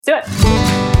Do it.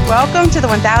 Welcome to the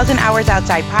 1000 Hours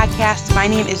Outside podcast. My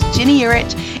name is Ginny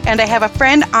Urich, and I have a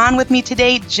friend on with me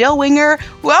today, Jill Winger.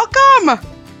 Welcome.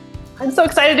 I'm so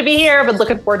excited to be here. I've been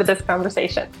looking forward to this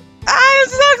conversation. I'm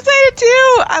so excited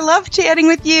too. I love chatting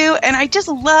with you, and I just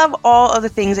love all of the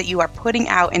things that you are putting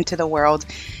out into the world.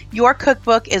 Your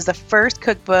cookbook is the first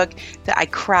cookbook that I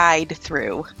cried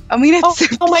through. I mean,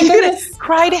 it's oh my goodness.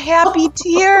 Cried happy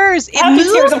tears. It Happy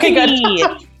moved tears. Okay, me.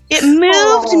 good. It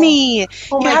moved me.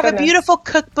 Oh you have goodness. a beautiful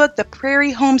cookbook, the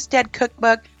Prairie Homestead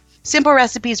Cookbook, simple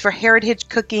recipes for heritage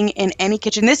cooking in any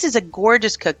kitchen. This is a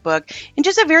gorgeous cookbook and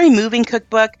just a very moving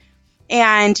cookbook.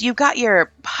 And you've got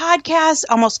your podcast,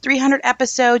 almost 300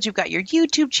 episodes. You've got your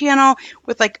YouTube channel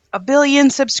with like 1 billion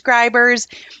subscribers.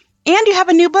 And you have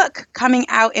a new book coming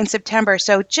out in September.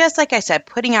 So just like I said,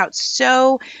 putting out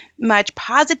so much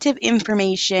positive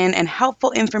information and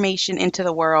helpful information into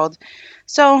the world.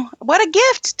 So what a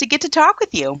gift to get to talk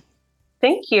with you.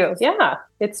 Thank you. Yeah,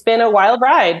 it's been a wild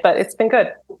ride, but it's been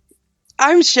good.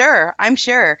 I'm sure.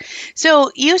 So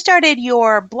you started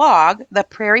your blog,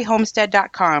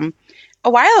 theprairiehomestead.com, a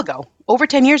while ago, over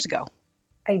 10 years ago.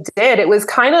 I did. It was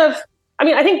kind of,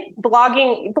 I think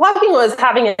blogging was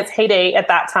having its heyday at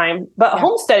that time, but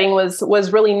homesteading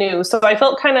was really new. So I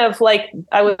felt kind of like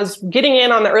I was getting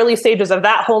in on the early stages of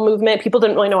that whole movement. People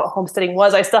didn't really know what homesteading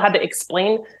was. I still had to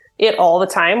explain it all the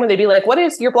time when they'd be like, what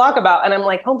is your blog about? And I'm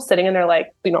like, homesteading. And they're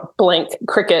like, blank,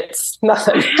 crickets,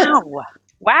 nothing.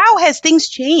 Wow. Has things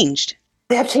changed?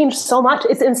 They have changed so much.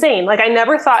 It's insane. Like I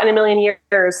never thought in a million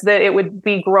years that it would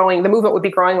be growing. The movement would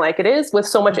be growing like it is with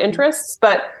so much interest,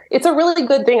 but it's a really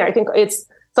good thing. I think it's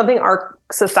something our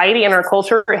society and our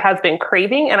culture has been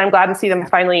craving. And I'm glad to see them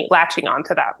finally latching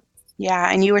onto that.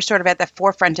 Yeah. And you were sort of at the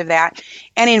forefront of that.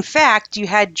 And in fact, you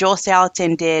had Joel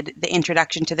Salatin did the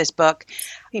introduction to this book.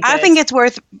 I think it's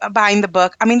worth buying the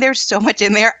book. I mean, there's so much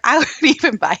in there. I would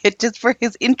even buy it just for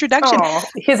his introduction. Oh,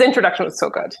 his introduction was so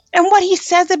good. And what he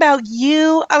says about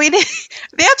you, I mean, that's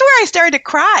where I started to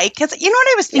cry. Because you know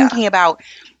what I was thinking about?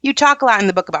 You talk a lot in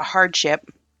the book about hardship.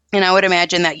 And I would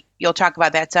imagine that you'll talk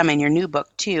about that some in your new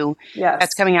book, too. Yes.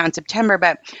 That's coming out in September.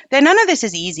 But then none of this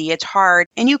is easy. It's hard.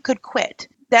 And you could quit.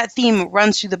 That theme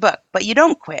runs through the book. But you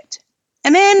don't quit.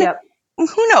 And then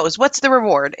who knows? What's the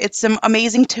reward? It's some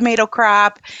amazing tomato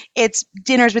crop. It's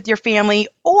dinners with your family.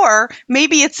 Or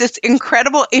maybe it's this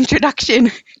incredible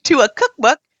introduction to a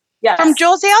cookbook from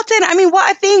Joel Salatin. I mean,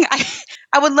 what a thing.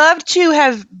 I would love to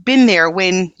have been there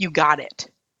when you got it.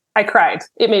 I cried.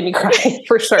 It made me cry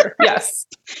for sure. Yes.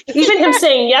 Even him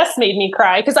saying yes made me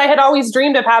cry because I had always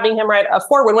dreamed of having him write a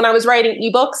foreword when I was writing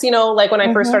ebooks, like when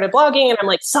I first started blogging, and I'm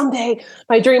like, someday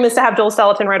my dream is to have Joel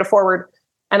Salatin write a foreword.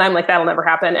 And I'm like, that'll never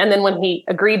happen. And then when he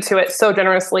agreed to it so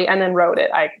generously and then wrote it,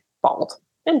 I bawled,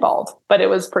 but it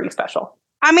was pretty special.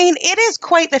 I mean, it is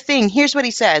quite the thing. Here's what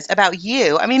he says about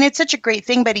you. I mean, it's such a great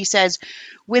thing, but he says,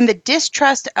 when the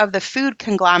distrust of the food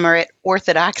conglomerate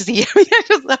orthodoxy, I mean, I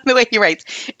just love the way he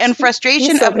writes, and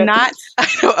frustration of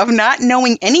not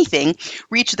knowing anything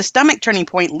reach the stomach turning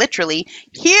point, literally,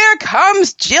 here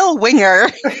comes Jill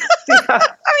Winger. I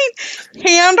mean,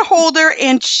 hand holder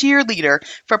and cheerleader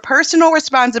for personal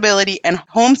responsibility and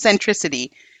home centricity.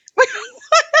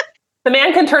 The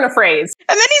man can turn a phrase.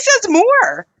 And then he says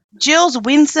more. Jill's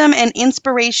winsome and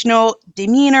inspirational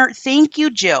demeanor. Thank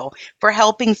you, Jill, for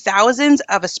helping thousands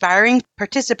of aspiring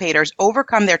participators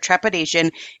overcome their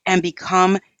trepidation and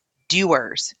become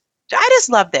doers. I just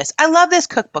love this. I love this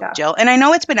cookbook, Jill. And I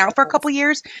know it's been out for a couple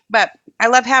years, but I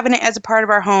love having it as a part of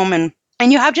our home. And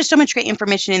you have just so much great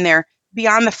information in there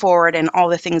beyond the forward and all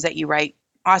the things that you write.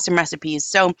 Awesome recipes.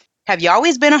 So have you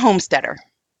always been a homesteader?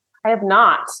 I have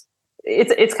not.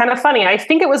 It's kind of funny. I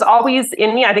think it was always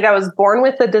in me. I think I was born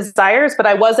with the desires, but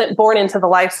I wasn't born into the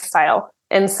lifestyle.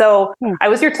 And so I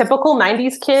was your typical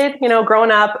 90s kid, growing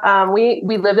up. We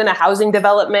lived in a housing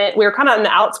development. We were kind of on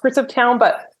the outskirts of town,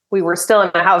 but we were still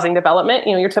in a housing development,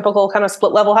 your typical kind of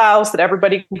split level house that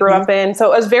everybody grew up in.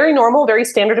 So it was very normal, very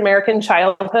standard American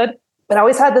childhood. But I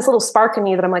always had this little spark in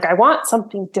me that I'm like, I want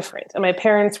something different. And my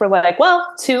parents were like,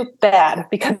 well, too bad,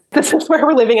 because this is where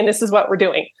we're living and this is what we're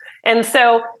doing. And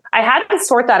so I had to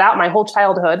sort that out my whole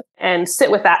childhood and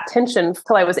sit with that tension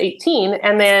till I was 18.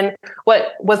 And then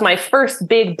what was my first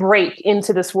big break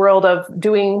into this world of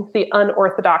doing the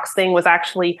unorthodox thing was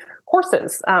actually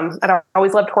horses. I'd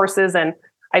always loved horses, and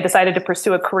I decided to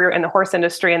pursue a career in the horse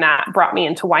industry, and that brought me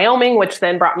into Wyoming, which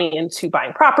then brought me into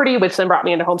buying property, which then brought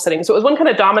me into homesteading. So it was one kind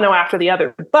of domino after the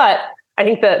other. But I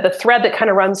think the thread that kind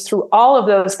of runs through all of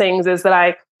those things is that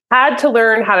I had to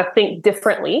learn how to think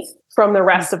differently from the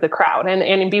rest of the crowd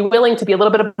and be willing to be a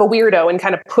little bit of a weirdo and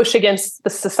kind of push against the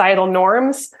societal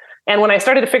norms And when I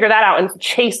started to figure that out and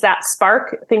chase that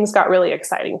spark, things got really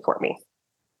exciting for me.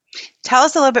 Tell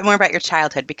us a little bit more about your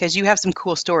childhood, because you have some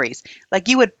cool stories. Like,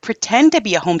 you would pretend to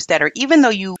be a homesteader, even though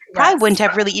you probably wouldn't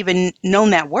have really even known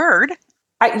that word.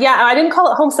 I didn't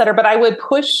call it homesteader, but I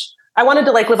wanted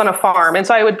to like live on a farm. And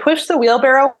so I would push the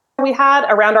wheelbarrow we had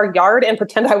around our yard and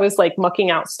pretend I was like mucking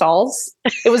out stalls.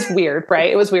 It was weird,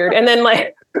 right? It was weird. And then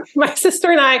like my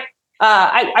sister and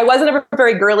I wasn't ever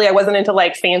very girly. I wasn't into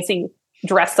like fancy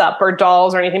dress up or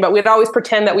dolls or anything, but we'd always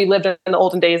pretend that we lived in the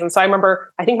olden days. And so I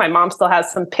remember, I think my mom still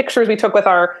has some pictures we took with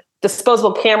our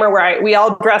disposable camera where we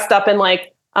all dressed up in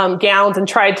like gowns and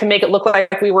tried to make it look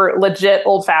like we were legit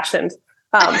old fashioned.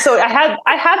 So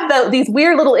I had these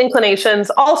weird little inclinations.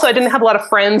 Also, I didn't have a lot of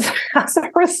friends as a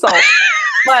result,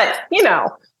 but I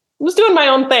was doing my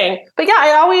own thing. But yeah,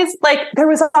 I always there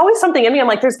was always something in me. I'm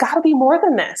like, there's got to be more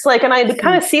than this. Like, and I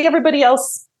kind of see everybody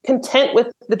else content with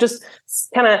the just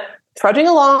kind of trudging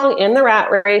along in the rat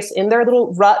race, in their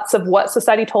little ruts of what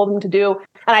society told them to do.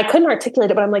 And I couldn't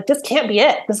articulate it, but I'm like, this can't be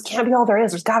it. This can't be all there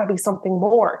is. There's got to be something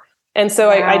more. And so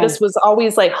I just was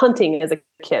always like hunting as a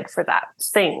kid for that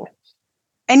thing.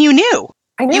 And you knew.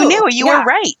 I knew. You were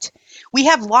right. We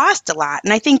have lost a lot.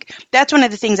 And I think that's one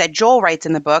of the things that Joel writes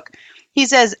in the book. He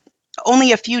says,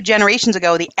 only a few generations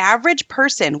ago, the average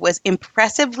person was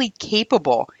impressively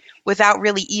capable without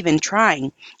really even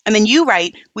trying. And then you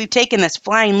write, we've taken this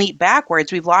flying leap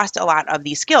backwards. We've lost a lot of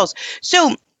these skills.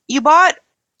 So you bought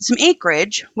some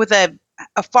acreage with a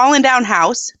fallen down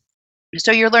house.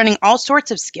 So you're learning all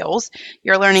sorts of skills.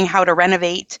 You're learning how to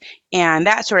renovate and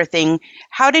that sort of thing.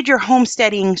 How did your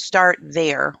homesteading start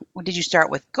there? Did you start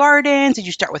with gardens? Did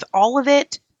you start with all of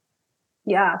it?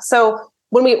 Yeah. So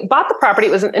when we bought the property,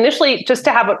 it was initially just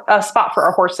to have a spot for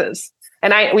our horses.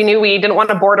 And we knew we didn't want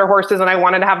to board our horses, and I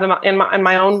wanted to have them in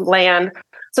my own land.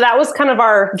 So that was kind of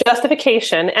our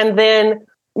justification. And then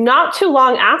not too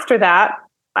long after that,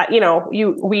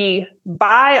 we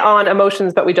buy on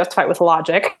emotions, but we justify it with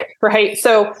logic, right?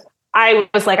 So I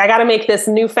was like, I got to make this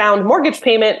newfound mortgage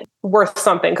payment worth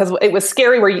something, because it was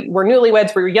scary. We're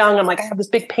newlyweds, we were young. I'm like, I have this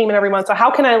big payment every month. So how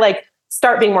can I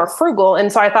start being more frugal?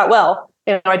 And so I thought, well,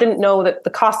 I didn't know that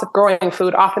the cost of growing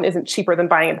food often isn't cheaper than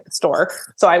buying it at the store.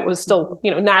 So I was still,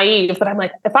 naive, but I'm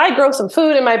like, if I grow some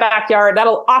food in my backyard,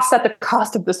 that'll offset the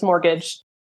cost of this mortgage.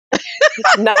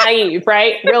 Naive,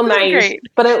 right? Real naive. Great.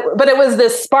 But it was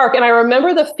this spark. And I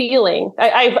remember the feeling.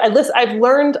 I've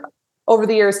learned over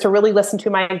the years to really listen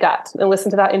to my gut and listen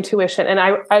to that intuition. And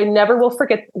I never will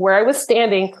forget where I was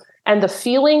standing and the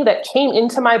feeling that came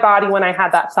into my body when I had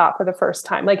that thought for the first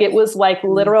time. Like, it was like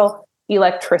literal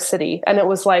electricity. And it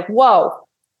was like, whoa,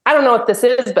 I don't know what this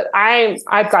is, but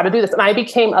I've got to do this. And I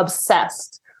became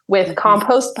obsessed with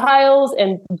compost piles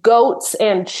and goats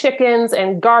and chickens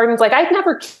and gardens. Like, I'd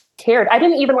never cared. I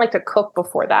didn't even like to cook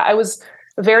before that. I was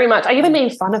I even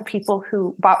made fun of people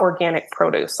who bought organic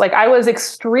produce. Like, I was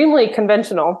extremely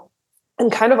conventional and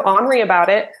kind of ornery about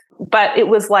it, but it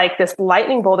was like this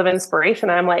lightning bolt of inspiration.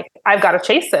 And I'm like, I've got to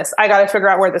chase this. I got to figure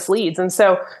out where this leads. And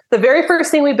so the very first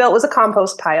thing we built was a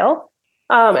compost pile.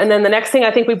 And then the next thing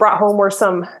I think we brought home were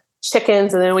some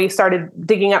chickens. And then we started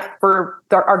digging up for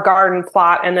our garden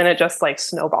plot. And then it just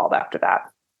snowballed after that.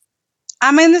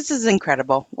 I mean, this is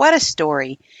incredible. What a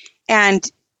story. And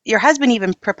your husband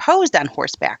even proposed on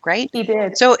horseback, right? He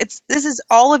did. So this is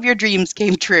all of your dreams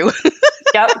came true.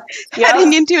 Yep.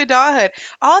 Heading into adulthood.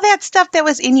 All that stuff that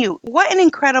was in you. What an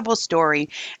incredible story.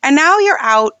 And now you're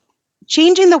out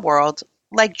changing the world.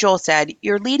 Like Joel said,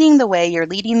 you're leading the way, you're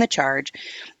leading the charge.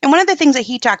 And one of the things that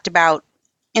he talked about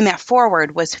in that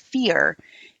foreword was fear.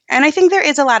 And I think there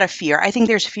is a lot of fear. I think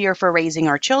there's fear for raising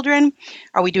our children.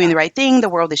 Are we doing the right thing? The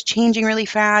world is changing really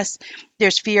fast.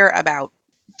 There's fear about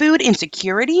food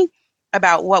insecurity,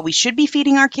 about what we should be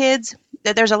feeding our kids.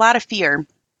 There's a lot of fear.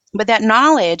 But that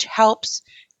knowledge helps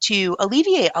to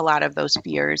alleviate a lot of those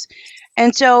fears.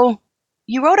 And so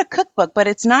you wrote a cookbook, but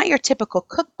it's not your typical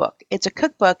cookbook. It's a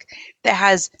cookbook that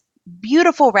has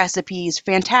beautiful recipes,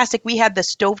 fantastic. We had the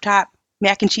stovetop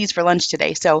mac and cheese for lunch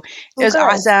today, so it was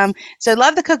awesome. So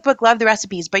love the cookbook, love the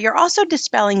recipes, but you're also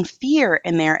dispelling fear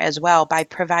in there as well by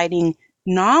providing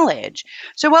knowledge.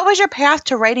 So what was your path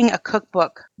to writing a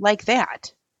cookbook like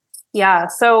that? Yeah.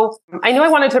 So I knew I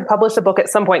wanted to publish a book at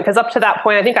some point, because up to that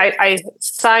point, I think I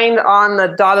signed on the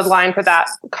dotted line for that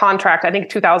contract, I think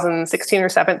 2016 or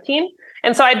 17.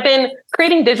 And so I'd been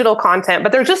creating digital content,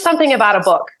 but there's just something about a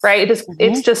book, right?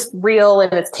 It's just real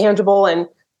and it's tangible and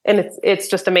it's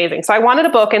just amazing. So I wanted a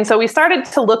book. And so we started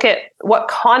to look at what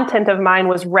content of mine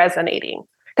was resonating,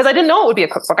 because I didn't know it would be a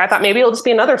cookbook. I thought maybe it'll just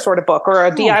be another sort of book or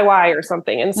a DIY or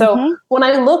something. And so when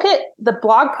I look at the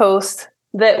blog post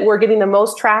that were getting the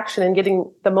most traction and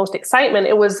getting the most excitement,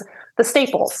 it was the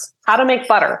staples: how to make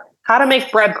butter, how to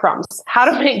make breadcrumbs, how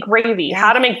to make gravy,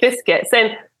 how to make biscuits.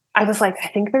 And I was like, I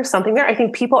think there's something there. I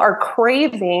think people are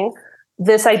craving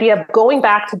this idea of going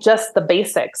back to just the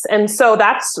basics. And so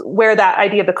that's where that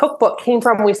idea of the cookbook came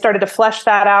from. We started to flesh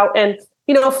that out. And,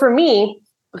 for me,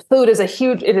 food is it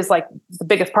is like the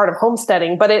biggest part of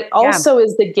homesteading, but it also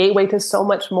is the gateway to so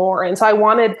much more. And so I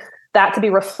wanted that to be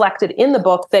reflected in the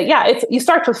book, that, you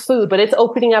start with food, but it's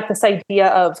opening up this idea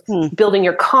of building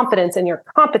your confidence and your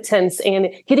competence and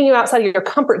getting you outside of your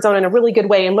comfort zone in a really good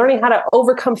way and learning how to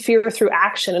overcome fear through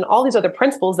action and all these other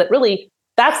principles that really,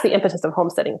 that's the impetus of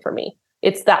homesteading for me.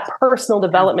 It's that personal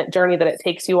development journey that it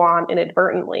takes you on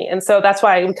inadvertently. And so that's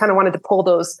why we kind of wanted to pull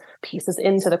those pieces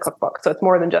into the cookbook. So it's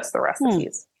more than just the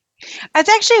recipes. That's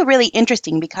actually really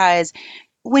interesting, because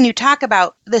when you talk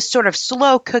about this sort of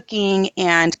slow cooking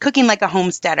and cooking like a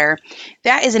homesteader,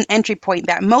 that is an entry point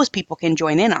that most people can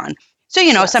join in on.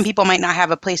 So, some people might not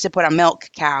have a place to put a milk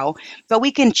cow, but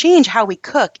we can change how we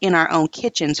cook in our own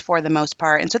kitchens for the most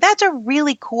part. And so that's a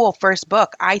really cool first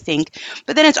book, I think.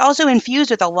 But then it's also infused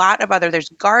with a lot of there's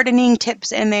gardening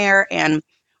tips in there and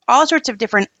all sorts of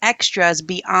different extras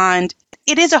beyond.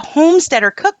 It is a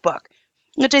homesteader cookbook,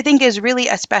 which I think is really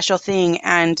a special thing.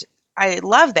 And I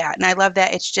love that. And I love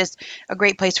that it's just a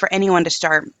great place for anyone to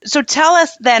start. So tell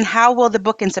us then, how will the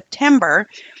book in September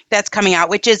that's coming out,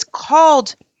 which is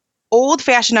called Old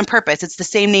Fashioned on Purpose. It's the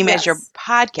same name as your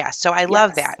podcast. So I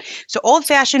love that. So Old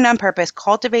Fashioned on Purpose,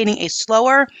 cultivating a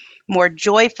slower, more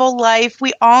joyful life.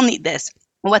 We all need this.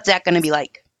 What's that going to be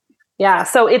like? Yeah.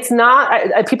 So it's not,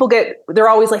 they're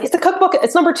always like, it's a cookbook,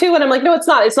 it's number 2. And I'm like, no, it's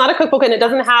not. It's not a cookbook, and it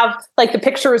doesn't have like the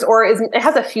pictures, or it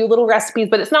has a few little recipes,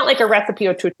 but it's not like a recipe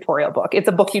or tutorial book. It's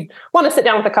a book you'd want to sit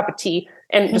down with a cup of tea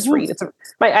and just read.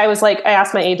 I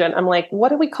asked my agent, I'm like, what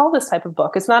do we call this type of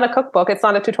book? It's not a cookbook. It's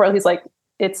not a tutorial. He's like,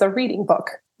 it's a reading book.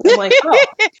 I'm like, oh,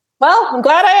 well, I'm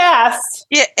glad I asked.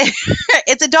 Yeah.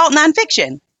 It's adult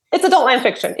nonfiction. It's adult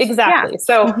nonfiction. Exactly.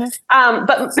 So,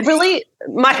 but really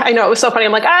I know it was so funny.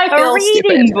 I'm like, I feel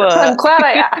stupid. Book. I'm glad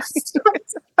I asked.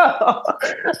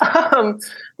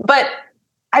 But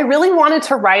I really wanted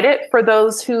to write it for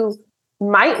those who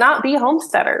might not be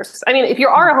homesteaders. I mean, if you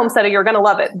are a homesteader, you're going to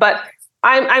love it, but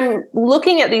I'm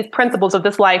looking at these principles of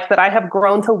this life that I have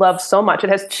grown to love so much. It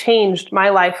has changed my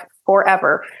life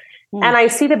forever. And I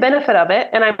see the benefit of it.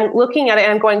 And I'm looking at it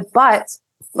and I'm going, but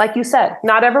like you said,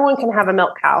 not everyone can have a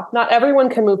milk cow. Not everyone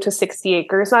can move to 60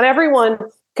 acres. Not everyone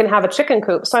can have a chicken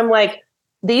coop. So I'm like,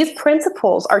 these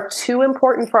principles are too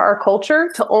important for our culture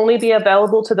to only be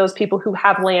available to those people who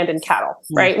have land and cattle,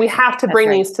 right? We have to bring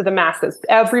these to the masses.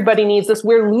 Everybody needs this.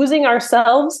 We're losing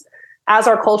ourselves as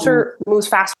our culture moves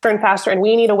faster and faster, and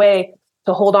we need a way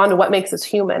to hold on to what makes us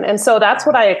human. And so that's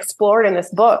what I explored in this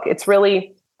book. It's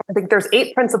really, I think there's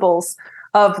 8 principles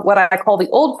of what I call the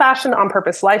old-fashioned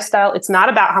on-purpose lifestyle. It's not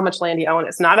about how much land you own.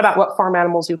 It's not about what farm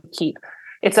animals you keep.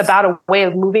 It's about a way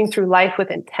of moving through life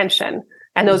with intention.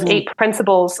 And those 8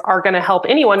 principles are going to help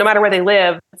anyone, no matter where they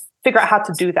live, figure out how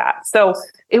to do that. So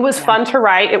it was fun to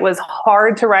write. It was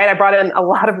hard to write. I brought in a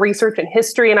lot of research and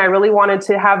history, and I really wanted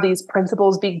to have these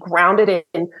principles be grounded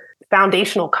in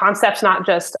foundational concepts, not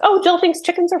just, oh, Jill thinks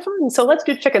chickens are fun, so let's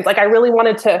do chickens. Like, I really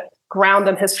wanted to ground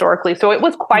them historically. So it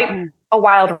was quite a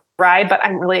wild ride, but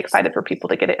I'm really excited for people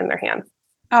to get it in their hands.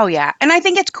 Oh, yeah. And I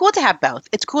think it's cool to have both.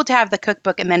 It's cool to have the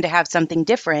cookbook and then to have something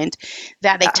different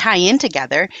that they tie in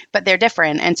together, but they're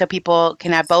different. And so people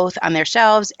can have both on their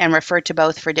shelves and refer to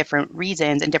both for different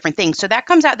reasons and different things. So that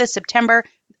comes out this September,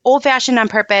 Old Fashioned on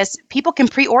Purpose. People can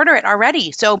pre-order it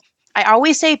already. So I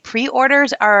always say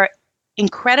pre-orders are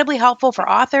incredibly helpful for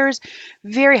authors,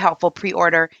 very helpful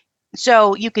pre-order.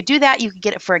 So you could do that. You could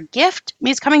get it for a gift. I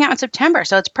mean, it's coming out in September,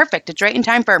 so it's perfect. It's right in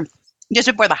time for just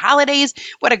before the holidays.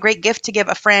 What a great gift to give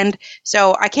a friend.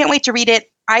 So I can't wait to read it.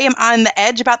 I am on the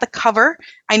edge about the cover.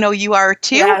 I know you are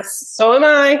too. Yes, so am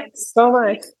I. So am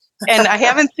I. And I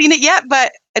haven't seen it yet,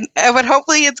 but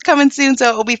hopefully it's coming soon.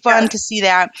 So it will be fun to see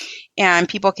that. And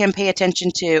people can pay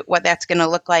attention to what that's going to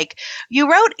look like. You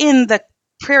wrote in the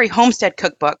Prairie Homestead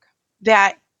Cookbook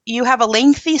that you have a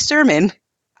lengthy sermon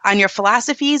on your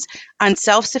philosophies on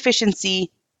self-sufficiency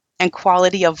and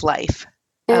quality of life.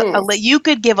 You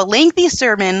could give a lengthy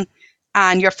sermon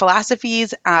on your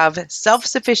philosophies of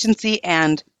self-sufficiency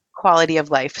and quality of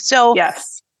life. So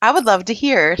I would love to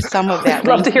hear some of that. I'd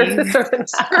love to hear the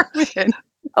sermon.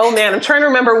 Oh man, I'm trying to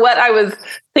remember what I was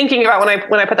thinking about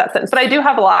when I put that sentence, but I do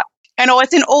have a lot. I know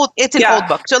it's an old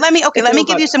book. So let me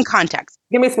give you some context.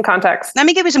 Give me some context. Let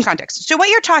me give you some context. So what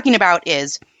you're talking about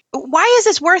is why is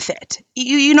this worth it?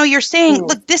 You're saying,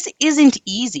 look, this isn't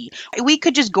easy. We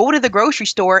could just go to the grocery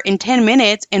store in 10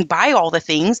 minutes and buy all the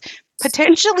things,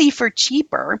 potentially for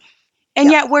cheaper. And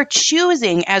yet we're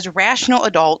choosing as rational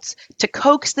adults to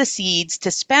coax the seeds, to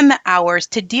spend the hours,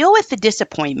 to deal with the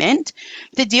disappointment,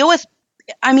 to deal with,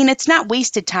 it's not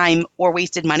wasted time or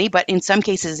wasted money, but in some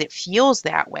cases it feels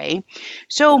that way.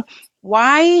 So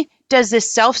why does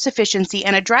this self-sufficiency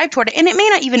and a drive toward it, and it may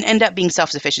not even end up being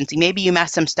self-sufficiency. Maybe you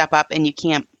mess some stuff up and you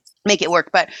can't make it work,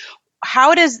 but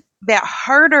how does that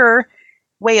harder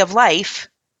way of life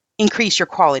increase your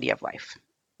quality of life?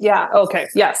 Yeah. Okay.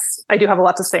 Yes. I do have a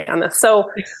lot to say on this. So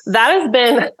that has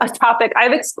been a topic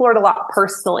I've explored a lot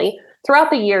personally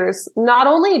throughout the years, not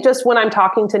only just when I'm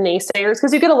talking to naysayers,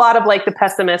 because you get a lot of like the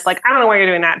pessimists, like, I don't know why you're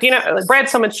doing that. Do you know,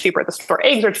 bread's so much cheaper at the store.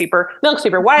 Eggs are cheaper. Milk's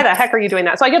cheaper. Why the heck are you doing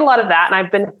that? So I get a lot of that.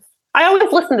 And I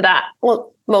always listen to that. Well,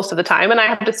 most of the time. And I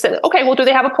have to say, okay, well, do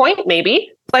they have a point?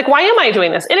 Maybe. Like, why am I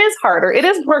doing this? It is harder. It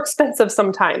is more expensive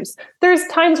sometimes. There's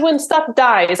times when stuff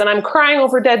dies and I'm crying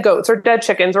over dead goats or dead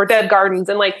chickens or dead gardens.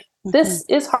 And like, this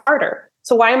is harder.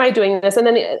 So why am I doing this? And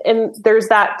then there's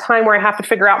that time where I have to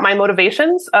figure out my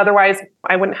motivations. Otherwise,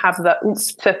 I wouldn't have the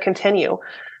oomph to continue.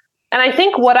 And I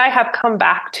think what I have come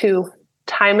back to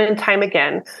time and time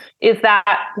again is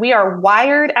that we are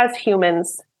wired as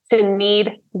humans to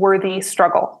need worthy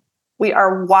struggle. We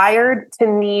are wired to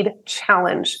need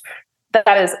challenge.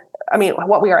 That is,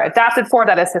 what we are adapted for.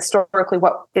 That is historically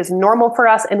what is normal for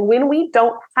us. And when we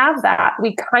don't have that,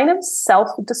 we kind of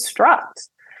self-destruct.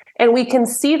 And we can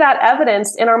see that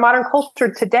evidenced in our modern culture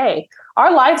today.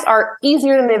 Our lives are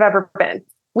easier than they've ever been.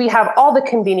 We have all the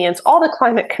convenience, all the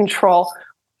climate control.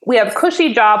 We have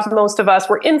cushy jobs, most of us.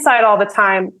 We're inside all the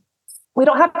time. We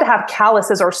don't have to have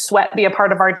calluses or sweat be a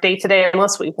part of our day-to-day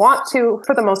unless we want to,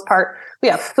 for the most part. We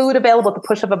have food available at the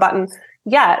push of a button.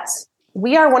 Yet,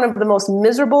 we are one of the most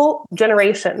miserable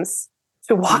generations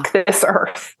to walk this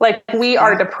earth. Like, we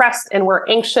are depressed and we're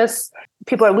anxious.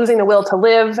 People are losing the will to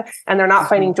live and they're not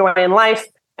finding joy in life.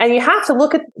 And you have to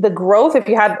look at the growth, if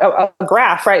you had a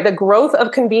graph, right? The growth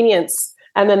of convenience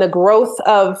and then the growth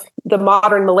of the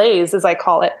modern malaise, as I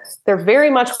call it, they're very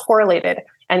much correlated.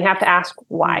 And you have to ask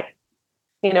why.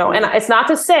 And it's not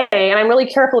to say, and I'm really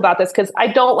careful about this because I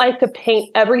don't like to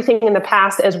paint everything in the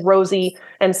past as rosy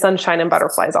and sunshine and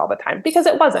butterflies all the time, because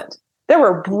it wasn't. There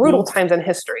were brutal times in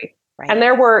history. Right. And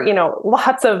there were,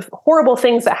 lots of horrible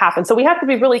things that happened. So we have to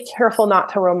be really careful not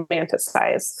to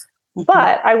romanticize.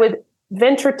 But I would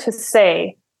venture to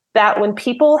say that when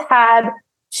people had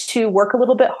to work a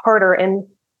little bit harder in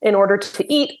order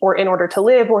to eat or in order to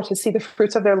live or to see the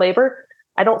fruits of their labor,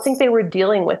 I don't think they were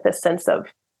dealing with this sense of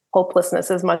hopelessness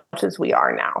as much as we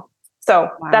are now. So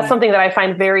that's something that I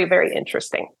find very, very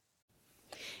interesting.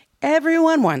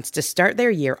 Everyone wants to start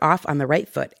their year off on the right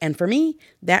foot. And for me,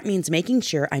 that means making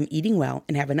sure I'm eating well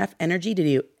and have enough energy to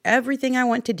do everything I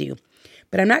want to do.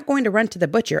 But I'm not going to run to the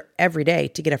butcher every day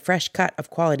to get a fresh cut of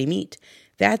quality meat.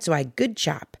 That's why Good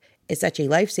Chop is such a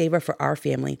lifesaver for our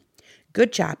family.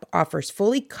 Good Chop offers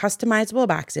fully customizable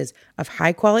boxes of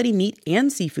high-quality meat and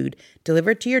seafood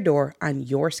delivered to your door on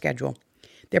your schedule.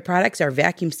 Their products are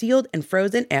vacuum sealed and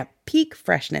frozen at peak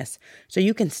freshness, so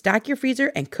you can stock your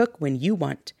freezer and cook when you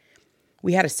want.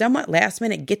 We had a somewhat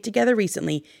last-minute get-together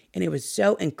recently, and it was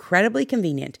so incredibly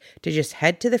convenient to just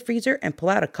head to the freezer and pull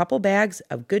out a couple bags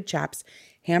of Good Chop's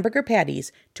hamburger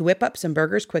patties to whip up some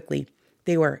burgers quickly.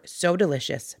 They were so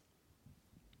delicious.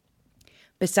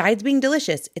 Besides being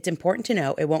delicious, it's important to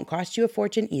know it won't cost you a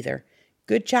fortune either.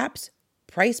 Good Chop's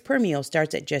price per meal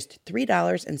starts at just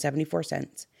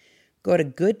 $3.74. Go to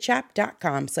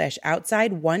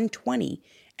goodchop.com/outside120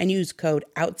 and use code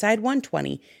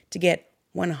outside120 to get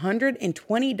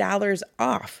 $120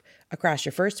 off across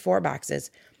your first 4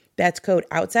 boxes. That's code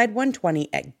outside120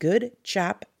 at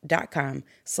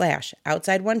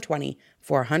goodchop.com/outside120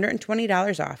 for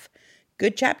 $120 off.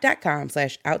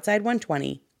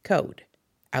 goodchop.com/outside120, code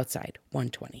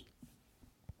outside120.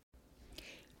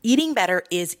 Eating better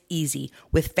is easy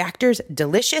with Factor's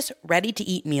delicious,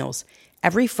 ready-to-eat meals.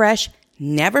 Every fresh,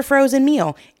 never frozen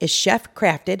meal is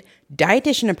chef-crafted,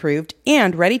 dietitian-approved,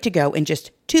 and ready to go in just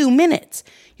 2 minutes.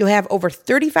 You'll have over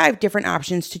 35 different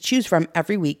options to choose from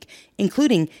every week,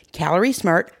 including Calorie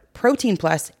Smart, Protein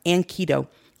Plus, and Keto.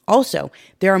 Also,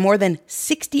 there are more than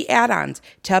 60 add-ons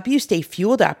to help you stay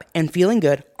fueled up and feeling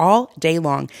good all day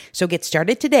long. So get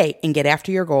started today and get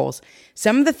after your goals.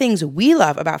 Some of the things we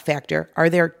love about Factor are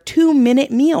their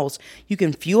 2-minute meals. You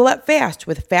can fuel up fast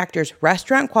with Factor's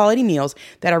restaurant-quality meals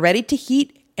that are ready to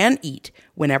heat and eat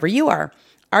whenever you are.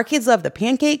 Our kids love the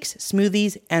pancakes,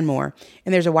 smoothies, and more.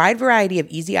 And there's a wide variety of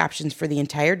easy options for the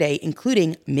entire day,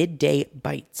 including midday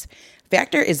bites.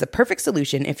 Factor is the perfect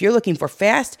solution if you're looking for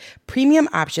fast, premium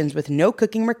options with no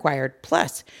cooking required.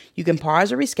 Plus, you can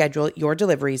pause or reschedule your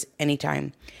deliveries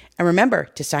anytime. And remember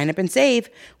to sign up and save.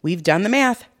 We've done the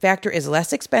math. Factor is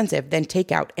less expensive than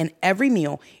takeout, and every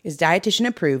meal is dietitian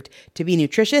approved to be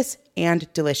nutritious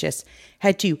and delicious.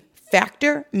 Head to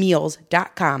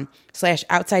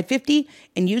factormeals.com/outside50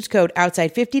 and use code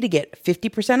outside50 to get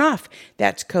 50% off.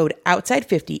 That's code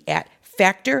outside50 at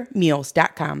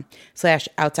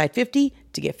factormeals.com/outside50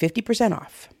 to get 50%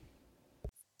 off.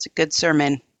 It's a good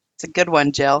sermon. It's a good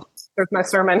one, Jill. There's my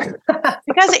sermon.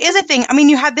 Because it is a thing. I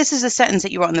mean, this is a sentence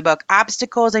that you wrote in the book.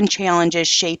 Obstacles and challenges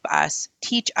shape us,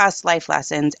 teach us life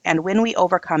lessons, and when we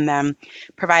overcome them,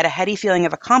 provide a heady feeling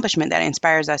of accomplishment that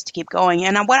inspires us to keep going.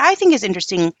 And what I think is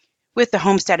interesting with the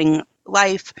homesteading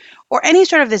life, or any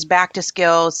sort of this back to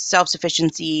skills,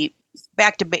 self-sufficiency,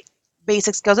 back to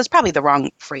basic skills, that's probably the wrong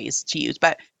phrase to use,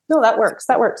 but no, that works.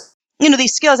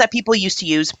 These skills that people used to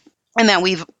use and that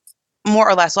we've more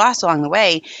or less lost along the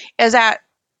way, is that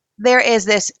there is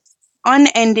this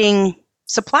unending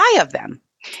supply of them.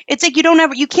 It's like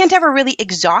you can't ever really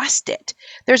exhaust it.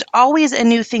 There's always a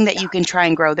new thing that you can try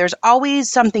and grow. There's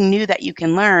always something new that you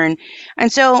can learn.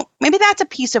 And so maybe that's a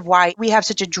piece of why we have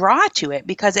such a draw to it,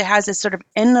 because it has this sort of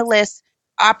endless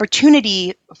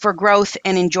opportunity for growth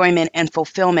and enjoyment and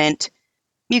fulfillment.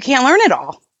 You can't learn it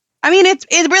all. I mean, it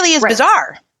really is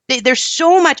bizarre. There's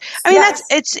so much. I mean,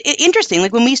 it's interesting.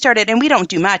 Like when we started, and we don't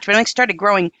do much, but when I started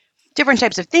growing different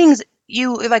types of things,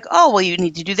 you like, oh, well, you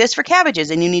need to do this for cabbages,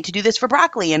 and you need to do this for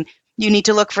broccoli, and you need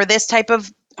to look for this type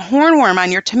of hornworm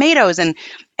on your tomatoes, and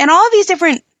all of these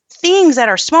different things that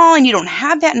are small, and you don't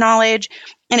have that knowledge,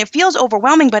 and it feels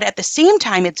overwhelming, but at the same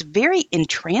time, it's very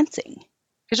entrancing.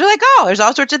 Because you're like, oh, there's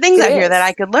all sorts of things out here that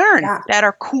I could learn that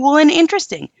are cool and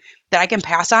interesting that I can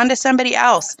pass on to somebody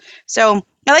else. So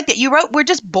I like that you wrote, we're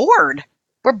just bored.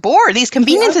 We're bored. These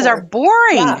conveniences are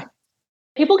boring. Yeah.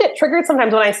 People get triggered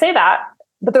sometimes when I say that,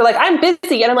 but they're like, I'm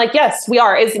busy. And I'm like, yes, we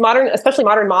are. Especially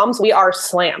modern moms, we are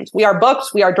slammed. We are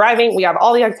booked. We are driving. We have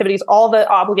all the activities, all the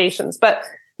obligations, but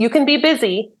you can be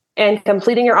busy and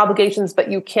completing your obligations,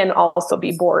 but you can also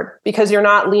be bored because you're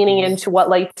not leaning into what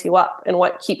lights you up and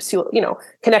what keeps you,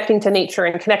 connecting to nature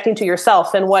and connecting to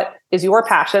yourself and what is your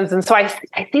passions. And so I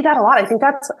see that a lot. I think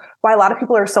that's why a lot of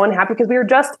people are so unhappy, because we are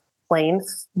just plain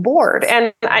bored.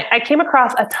 And I came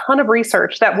across a ton of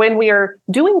research that when we are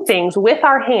doing things with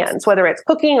our hands, whether it's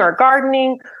cooking or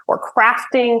gardening or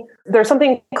crafting, there's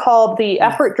something called the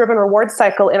effort-driven reward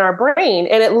cycle in our brain.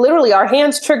 And it literally, our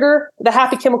hands trigger the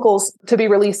happy chemicals to be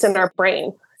released in our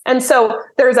brain. And so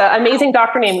there's an amazing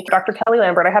doctor named Dr. Kelly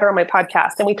Lambert. I had her on my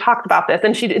podcast and we talked about this,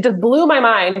 and it just blew my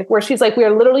mind, where she's like, we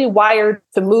are literally wired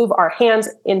to move our hands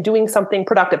in doing something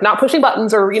productive, not pushing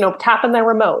buttons or, tapping the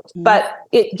remote, but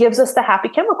it gives us the happy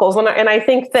chemicals. And I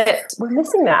think that we're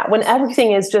missing that when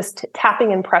everything is just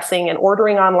tapping and pressing and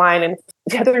ordering online. And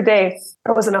the other day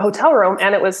I was in a hotel room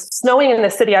and it was snowing in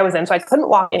the city I was in, so I couldn't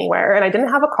walk anywhere, and I didn't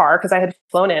have a car because I had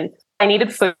flown in. I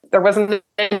needed food. There wasn't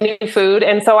any food.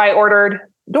 And so I ordered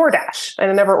DoorDash.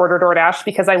 And I never order DoorDash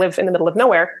because I live in the middle of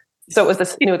nowhere. So it was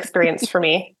this new experience for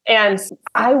me. And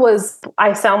I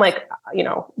sound like,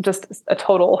 just a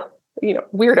total,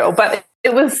 weirdo, but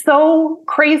it was so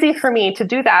crazy for me to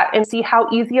do that and see how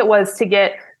easy it was to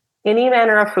get any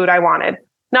manner of food I wanted.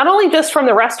 Not only just from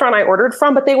the restaurant I ordered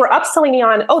from, but they were upselling me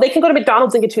on, they can go to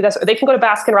McDonald's and get you this, or they can go to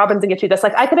Baskin Robbins and get you this.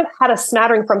 Like I could have had a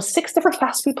smattering from 6 different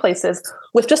fast food places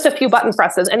with just a few button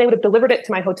presses, and they would have delivered it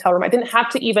to my hotel room. I didn't have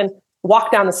to even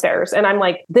walk down the stairs. And I'm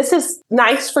like, this is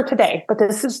nice for today, but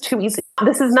this is too easy.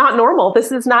 This is not normal.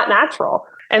 This is not natural.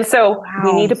 And so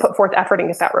we need to put forth effort and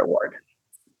get that reward.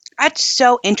 That's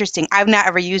so interesting. I've not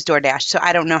ever used DoorDash, so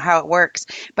I don't know how it works.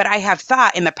 But I have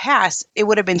thought in the past, it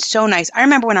would have been so nice. I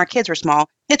remember when our kids were small.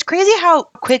 It's crazy how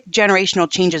quick generational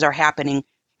changes are happening.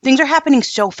 Things are happening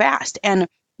so fast. And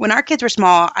when our kids were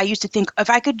small, I used to think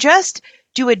if I could just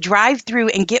do a drive-through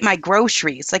and get my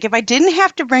groceries, like if I didn't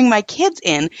have to bring my kids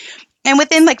in. And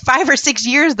within like 5 or 6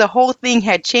 years, the whole thing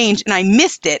had changed and I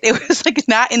missed it. It was like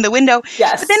not in the window.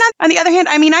 Yes. But then on the other hand,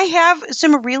 I mean, I have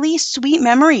some really sweet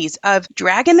memories of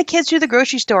dragging the kids to the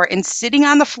grocery store and sitting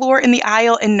on the floor in the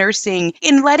aisle and nursing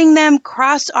and letting them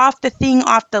cross off the thing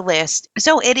off the list.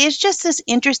 So it is just this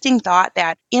interesting thought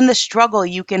that in the struggle,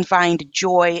 you can find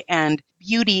joy and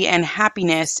beauty and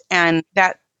happiness, and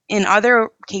that in other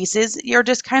cases, you're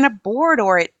just kind of bored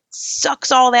or it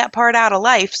sucks all that part out of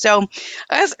life. So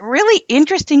that's really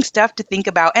interesting stuff to think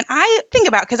about. And I think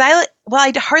about, because I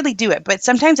hardly do it, but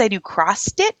sometimes I do cross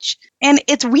stitch and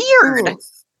it's weird.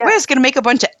 We're just going to make a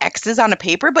bunch of X's on a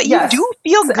paper, but you do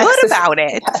feel good about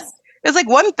it. Yes. It's like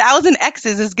 1,000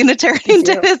 X's is going to turn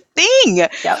into this thing.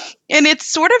 Yep. And it's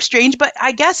sort of strange, but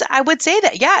I guess I would say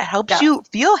that, yeah, it helps you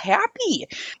feel happy.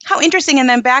 How interesting. And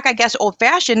then back, I guess, old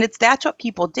fashioned, that's what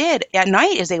people did at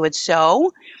night is they would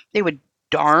sew, they would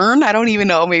darn. I don't even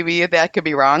know, maybe that could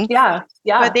be wrong. Yeah.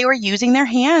 But they were using their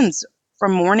hands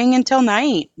from morning until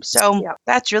night. So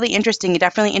that's really interesting.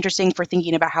 Definitely interesting for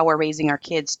thinking about how we're raising our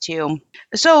kids too.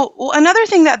 So another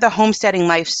thing that the homesteading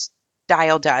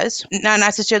lifestyle does, not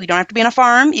necessarily, you don't have to be on a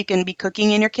farm, you can be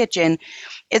cooking in your kitchen,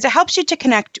 is it helps you to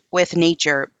connect with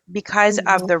nature because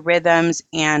of the rhythms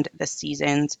and the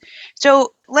seasons.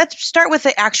 So let's start with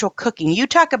the actual cooking. You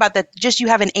talk about that, just you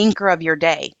have an anchor of your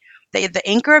day. The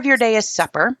anchor of your day is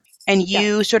supper, and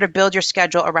you sort of build your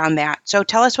schedule around that. So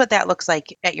tell us what that looks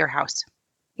like at your house.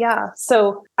 Yeah.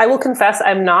 So I will confess,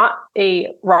 I'm not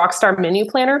a rock star menu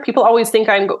planner. People always think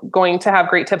I'm going to have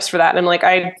great tips for that. And I'm like,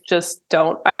 I just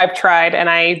don't. I've tried and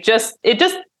it just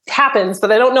happens,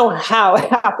 but I don't know how it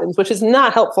happens, which is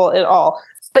not helpful at all.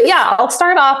 But yeah, I'll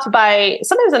start off by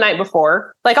sometimes the night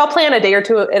before. Like I'll plan a day or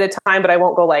two at a time, but I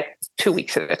won't go like 2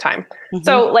 weeks at a time.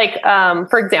 So like,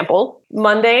 for example,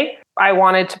 Monday, I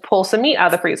wanted to pull some meat out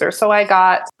of the freezer. So I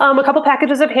got a couple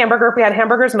packages of hamburger. We had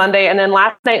hamburgers Monday. And then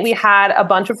last night we had a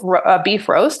bunch of beef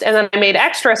roast. And then I made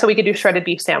extra so we could do shredded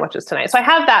beef sandwiches tonight. So I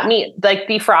have that meat like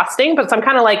defrosting, but so I'm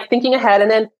kind of like thinking ahead. And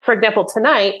then, for example,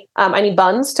 tonight, I need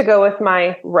buns to go with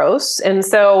my roast. And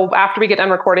so after we get done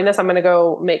recording this, I'm going to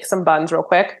go make some buns real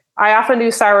quick. I often do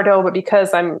sourdough, but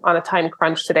because I'm on a time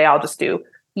crunch today, I'll just do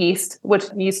yeast, which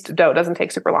yeast dough doesn't take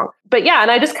super long. But yeah,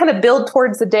 and I just kind of build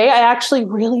towards the day. I actually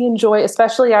really enjoy,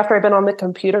 especially after I've been on the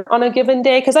computer on a given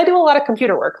day, because I do a lot of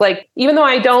computer work. Like even though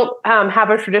I don't have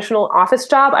a traditional office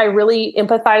job, I really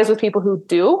empathize with people who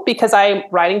do, because I'm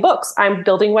writing books, I'm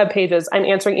building web pages, I'm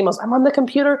answering emails. I'm on the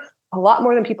computer a lot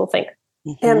more than people think.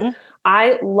 And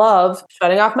I love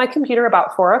shutting off my computer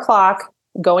about 4:00,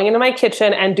 going into my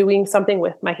kitchen and doing something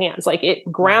with my hands. Like it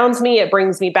grounds me. It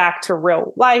brings me back to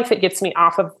real life. It gets me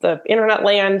off of the internet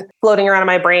land floating around in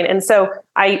my brain. And so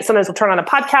I sometimes will turn on a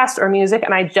podcast or music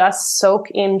and I just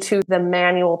soak into the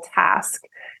manual task.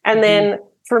 And then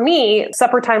for me,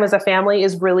 supper time as a family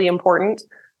is really important.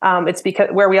 It's because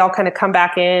where we all kind of come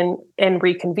back in and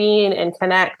reconvene and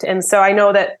connect. And so I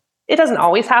know that it doesn't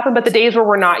always happen, but the days where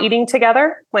we're not eating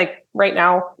together, like right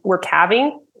now we're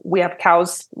calving. We have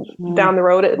cows down the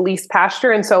road, at least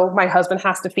pasture. And so my husband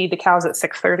has to feed the cows at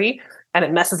 6:30 and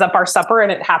it messes up our supper.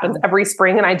 And it happens every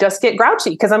spring. And I just get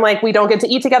grouchy because I'm like, we don't get to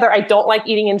eat together. I don't like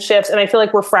eating in shifts. And I feel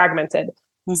like we're fragmented.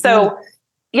 So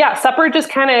yeah, supper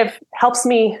just kind of helps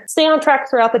me stay on track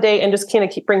throughout the day and just kind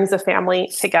of brings the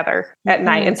family together at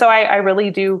night. And so I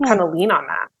really do kind of lean on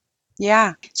that.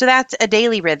 Yeah. So that's a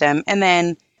daily rhythm. And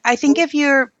then I think if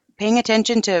you're paying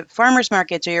attention to farmers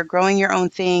markets or you're growing your own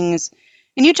things,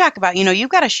 and you talk about, you've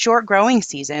got a short growing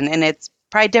season and it's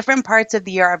probably different parts of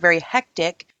the year are very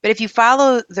hectic. But if you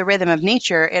follow the rhythm of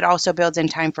nature, it also builds in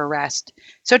time for rest.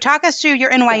 So talk us through,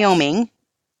 you're in Wyoming.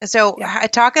 So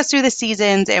talk us through the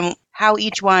seasons and how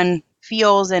each one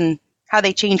feels and how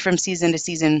they change from season to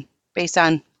season based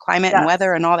on climate and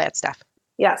weather and all that stuff.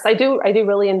 Yes, I do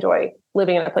really enjoy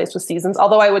living in a place with seasons,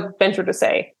 although I would venture to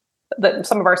say that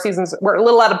some of our seasons were a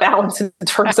little out of balance in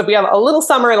terms of we have a little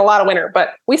summer and a lot of winter,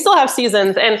 but we still have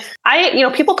seasons. And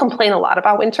people complain a lot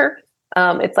about winter.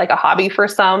 It's like a hobby for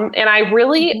some. And I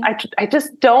really, I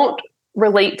just don't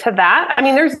relate to that. I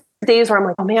mean, there's days where I'm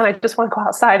like, oh man, I just want to go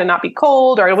outside and not be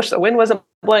cold, or I wish the wind wasn't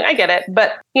blowing. I get it.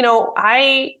 But,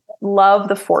 I love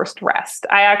the forced rest.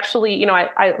 I actually,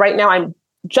 I right now I'm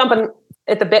jumping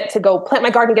at the bit to go plant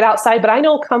my garden, get outside. But I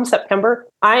know come September,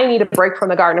 I need a break from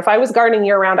the garden. If I was gardening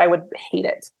year round, I would hate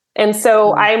it. And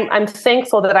so I'm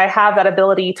thankful that I have that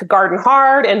ability to garden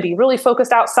hard and be really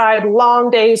focused outside, long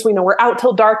days. We know we're out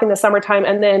till dark in the summertime.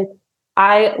 And then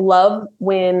I love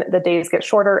when the days get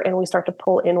shorter and we start to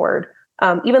pull inward.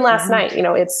 Even last night,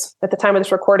 it's at the time of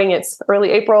this recording, it's early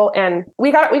April and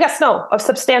we got snow, a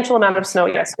substantial amount of snow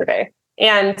yesterday.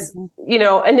 And,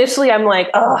 initially I'm like,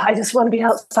 oh, I just want to be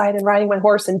outside and riding my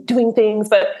horse and doing things.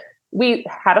 But we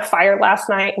had a fire last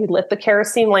night. We lit the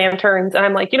kerosene lanterns. And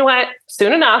I'm like, you know what?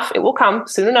 Soon enough, it will come.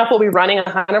 Soon enough, we'll be running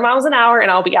 100 miles an hour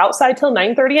and I'll be outside till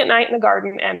 9:30 at night in the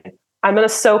garden. And I'm going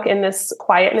to soak in this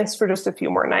quietness for just a few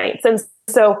more nights. And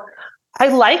so I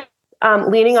like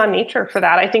leaning on nature for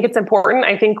that. I think it's important.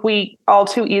 I think we all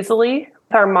too easily,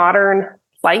 with our modern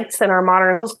lights and our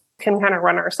modern can kind of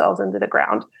run ourselves into the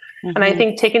ground. And I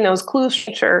think taking those clues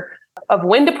from nature of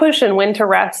when to push and when to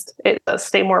rest, it does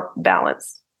stay more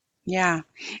balanced. Yeah.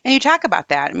 And you talk about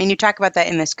that. I mean, you talk about that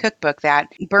in this cookbook, that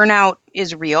burnout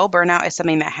is real. Burnout is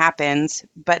something that happens,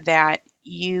 but that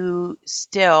you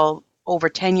still over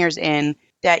 10 years in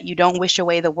that you don't wish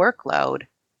away the workload.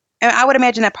 And I would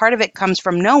imagine that part of it comes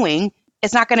from knowing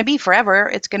it's not going to be forever.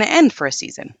 It's going to end for a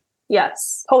season.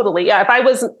 Yes, totally. Yeah. If I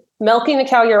was milking the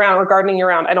cow year round or gardening year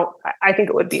round, I think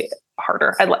it would be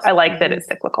harder. I like that it's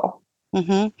cyclical.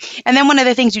 Mm-hmm. And then one of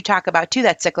the things you talk about too,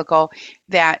 that's cyclical,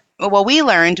 that, well, we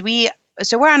learned,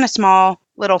 so we're on a small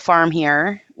little farm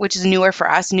here, which is newer for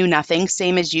us, knew nothing,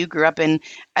 same as you grew up in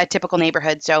a typical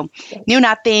neighborhood. So knew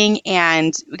nothing,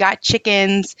 and we got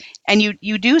chickens, and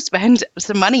you do spend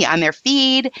some money on their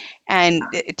feed, and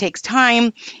it takes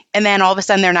time. And then all of a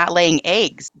sudden they're not laying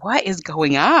eggs. What is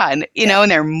going on? You know,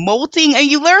 and they're molting, and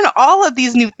you learn all of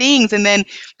these new things, and then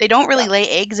they don't really lay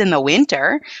eggs in the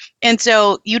winter. And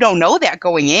so you don't know that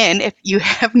going in if you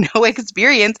have no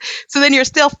experience. So then you're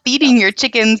still feeding your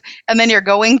chickens, and then you're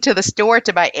going to the store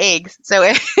to buy eggs. So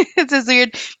it's just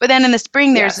weird. But then in the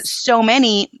spring, there's so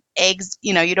many eggs,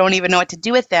 you don't even know what to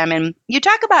do with them. And you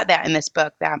talk about that in this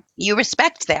book, that you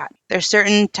respect that. There's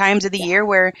certain times of the year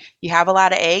where you have a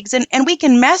lot of eggs, and we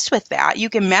can mess with that. You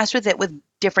can mess with it with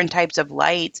different types of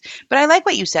lights. But I like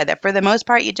what you said, that for the most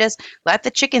part, you just let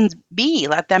the chickens be,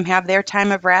 let them have their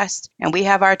time of rest. And we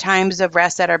have our times of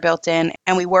rest that are built in,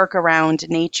 and we work around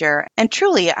nature. And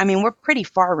truly, I mean, we're pretty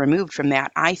far removed from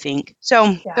that, I think.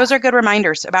 So those are good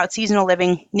reminders about seasonal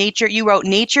living. Nature, you wrote,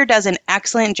 nature does an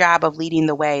excellent job of leading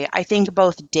the way. I think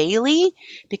both daily,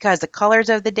 because the colors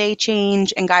of the day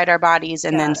change and guide our bodies,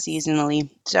 and then seasonally.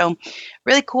 So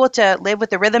really cool to live with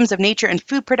the rhythms of nature and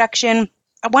food production.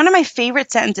 One of my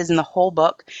favorite sentences in the whole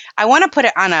book, I want to put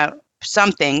it on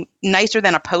something nicer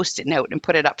than a Post-it note and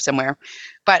put it up somewhere.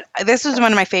 But this is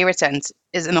one of my favorite sentences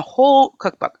is in the whole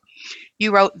cookbook.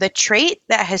 You wrote, the trait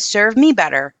that has served me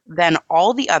better than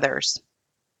all the others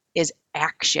is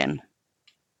action.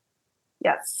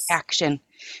 Yes. Action.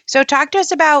 So talk to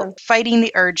us about fighting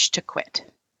the urge to quit.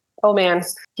 Oh, man.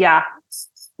 Yeah.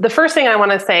 The first thing I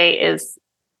want to say is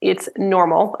it's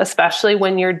normal, especially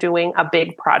when you're doing a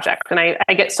big project. And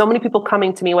I get so many people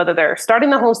coming to me, whether they're starting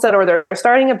the homestead or they're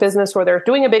starting a business or they're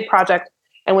doing a big project.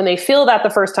 And when they feel that the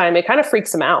first time, it kind of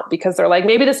freaks them out because they're like,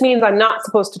 maybe this means I'm not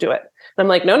supposed to do it. And I'm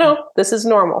like, no, this is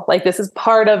normal. Like, this is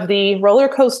part of the roller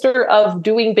coaster of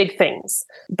doing big things.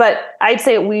 But I'd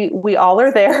say we all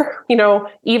are there,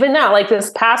 even now, like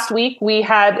this past week, we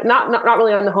had not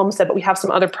really on the homestead, but we have some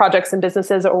other projects and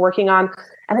businesses that we're working on.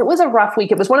 And it was a rough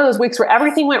week. It was one of those weeks where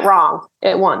everything went wrong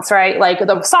at once, right? Like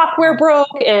the software broke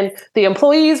and the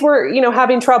employees were,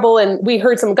 having trouble. And we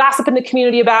heard some gossip in the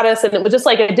community about us. And it was just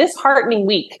like a disheartening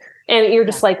week. And you're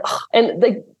just like,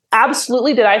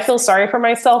 absolutely. Did I feel sorry for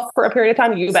myself for a period of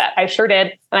time? You bet. I sure did.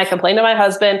 And I complained to my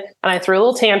husband and I threw a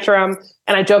little tantrum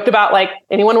and I joked about like,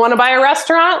 anyone want to buy a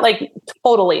restaurant? Like,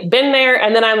 totally been there.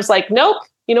 And then I was like, nope,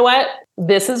 you know what?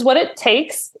 This is what it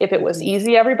takes. If it was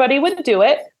easy, everybody would do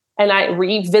it. And I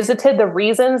revisited the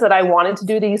reasons that I wanted to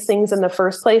do these things in the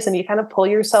first place. And you kind of pull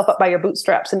yourself up by your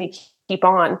bootstraps and you keep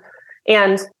on.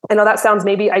 And I know that sounds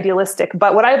maybe idealistic,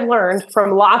 but what I've learned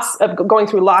from going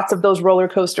through lots of those roller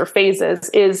coaster phases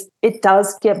is it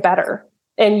does get better.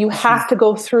 And you have to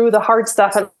go through the hard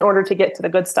stuff in order to get to the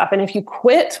good stuff. And if you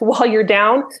quit while you're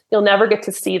down, you'll never get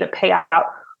to see the payout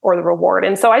or the reward.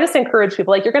 And so I just encourage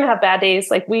people, like, you're going to have bad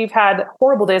days. Like, we've had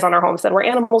horrible days on our homestead where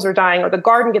animals are dying or the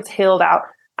garden gets hailed out.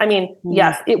 I mean,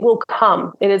 yes, it will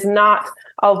come. It is not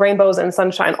all rainbows and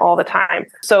sunshine all the time.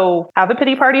 So have a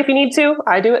pity party if you need to.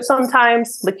 I do it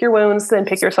sometimes. Lick your wounds, then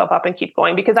pick yourself up and keep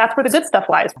going, because that's where the good stuff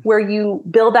lies, where you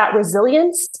build that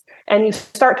resilience and you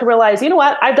start to realize, you know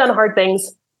what, I've done hard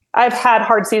things. I've had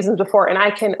hard seasons before and I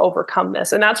can overcome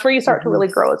this. And that's where you start to really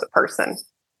grow as a person.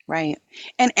 Right.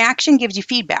 And action gives you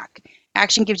feedback.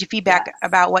 Action gives you feedback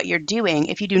about what you're doing.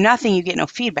 If you do nothing, you get no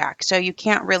feedback. So you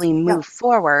can't really move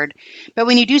forward. But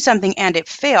when you do something and it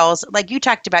fails, like you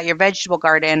talked about your vegetable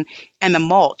garden and the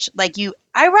mulch,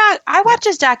 I watched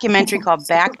this documentary called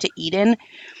Back to Eden,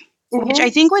 which I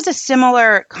think was a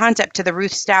similar concept to the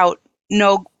Ruth Stout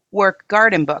No Work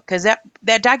Garden book, because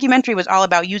that documentary was all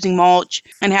about using mulch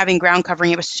and having ground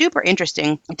covering. It was super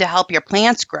interesting to help your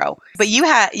plants grow. But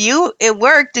it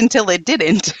worked until it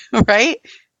didn't, right?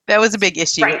 That was a big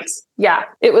issue. Right. Yeah,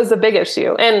 it was a big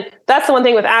issue. And that's the one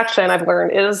thing with action I've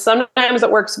learned is sometimes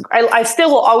it works. I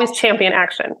still will always champion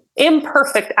action,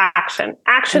 imperfect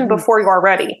action before you are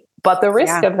ready. But the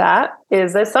risk of that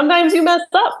is that sometimes you mess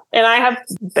up. And I have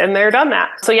been there, done that.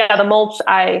 So the mulch,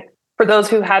 for those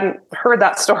who hadn't heard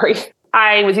that story,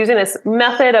 I was using this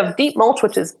method of deep mulch,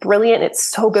 which is brilliant. It's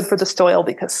so good for the soil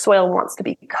because soil wants to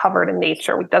be covered in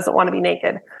nature. It doesn't want to be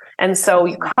naked. And so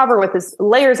you cover with these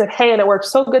layers of hay, and it worked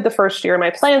so good the first year.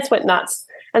 My plants went nuts.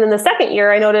 And then the second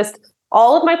year, I noticed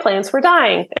all of my plants were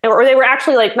dying, or they were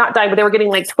actually like not dying, but they were getting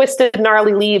like twisted,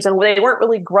 gnarly leaves and they weren't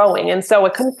really growing. And so I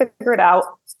couldn't figure it out.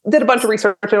 Did a bunch of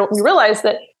research and we realized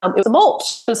that it was a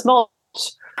mulch. This mulch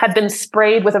had been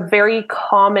sprayed with a very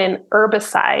common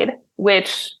herbicide,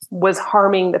 which was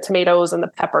harming the tomatoes and the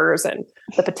peppers and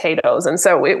the potatoes. And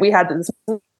so we had this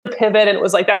pivot, and it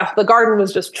was like the garden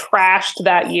was just trashed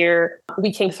that year.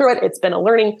 We came through it. It's been a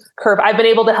learning curve. I've been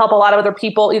able to help a lot of other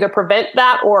people either prevent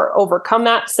that or overcome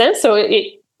that since. So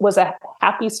it was a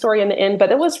happy story in the end,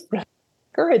 but it was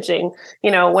discouraging,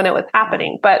 when it was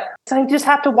happening. But so you just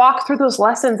have to walk through those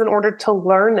lessons in order to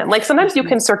learn them. Like sometimes you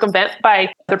can circumvent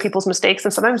by other people's mistakes,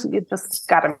 and sometimes you just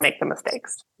got to make the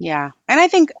mistakes. Yeah. And I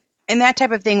think in that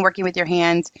type of thing, working with your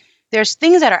hands, there's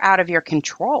things that are out of your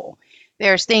control.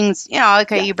 There's things,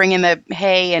 you bring in the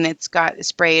hay and it's got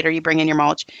sprayed, or you bring in your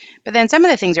mulch. But then some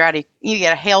of the things are you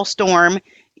get a hailstorm,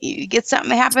 you get something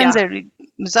that happens,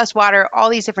 there's less water, all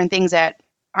these different things that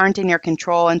aren't in your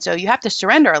control. And so you have to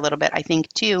surrender a little bit, I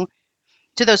think, to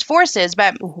those forces.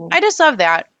 But I just love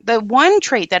that. The one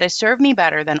trait that has served me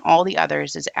better than all the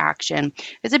others is action.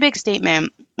 It's a big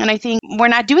statement. And I think we're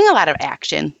not doing a lot of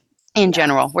action in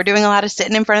general. We're doing a lot of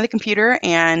sitting in front of the computer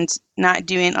and not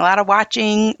doing a lot of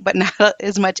watching, but not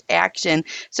as much action.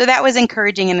 So that was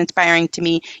encouraging and inspiring to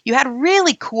me. You had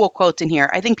really cool quotes in here.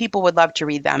 I think people would love to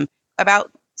read them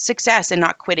about success and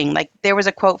not quitting. Like there was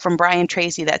a quote from Brian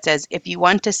Tracy that says, if you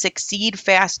want to succeed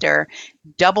faster,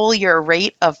 double your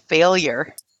rate of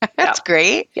failure. That's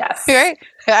great. Yes. Right?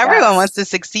 Everyone wants to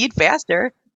succeed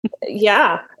faster.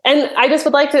 Yeah. And I just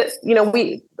would like to,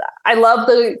 I love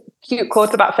the cute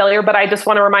quotes about failure, but I just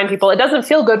want to remind people, it doesn't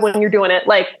feel good when you're doing it.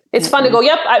 Like it's fun to go,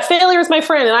 yep, failure is my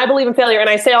friend and I believe in failure.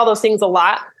 And I say all those things a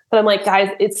lot, but I'm like,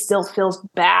 guys, it still feels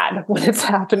bad when it's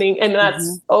happening. And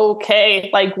that's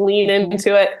okay. Like lean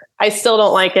into it. I still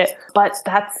don't like it, but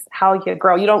that's how you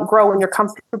grow. You don't grow when you're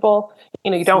comfortable.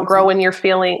 You don't grow when you're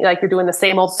feeling like you're doing the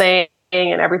same old thing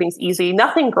and everything's easy.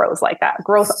 Nothing grows like that.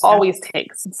 Growth always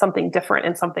takes something different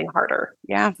and something harder.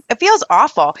 Yeah. It feels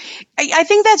awful. I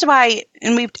think that's why,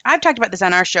 and I've talked about this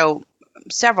on our show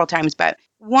several times, but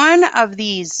one of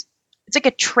these, it's like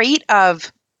a trait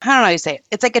of, I don't know how to say it.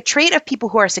 It's like a trait of people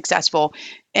who are successful,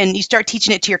 and you start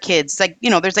teaching it to your kids. Like,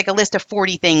 there's like a list of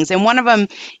 40 things, and one of them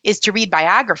is to read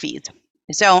biographies.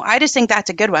 So I just think that's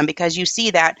a good one, because you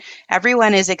see that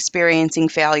everyone is experiencing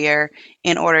failure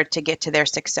in order to get to their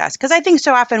success. Because I think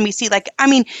so often we see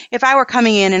if I were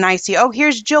coming in and I see, oh,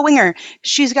 here's Jill Winger.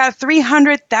 She's got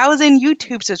 300,000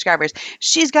 YouTube subscribers.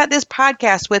 She's got this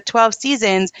podcast with 12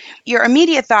 seasons. Your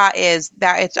immediate thought is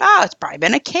that it's probably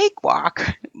been a cakewalk.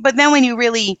 But then when you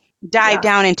really dive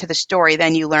down into the story,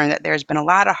 then you learn that there's been a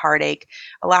lot of heartache,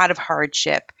 a lot of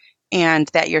hardship, and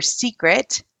that your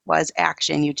secret was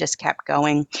action. You just kept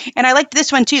going. And I liked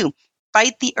this one too.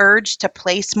 Fight the urge to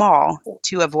play small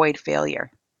to avoid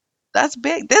failure. That's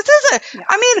big. This is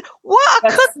what a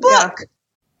cookbook. Yeah.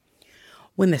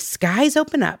 When the skies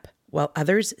open up while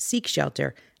others seek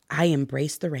shelter, I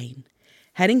embrace the rain.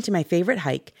 Heading to my favorite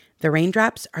hike, the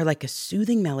raindrops are like a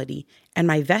soothing melody, and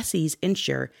my Vessies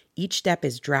ensure each step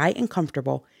is dry and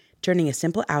comfortable, turning a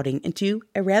simple outing into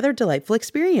a rather delightful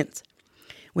experience.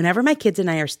 Whenever my kids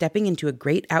and I are stepping into a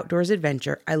great outdoors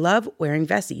adventure, I love wearing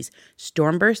Vessies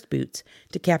Stormburst boots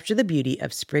to capture the beauty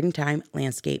of springtime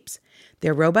landscapes.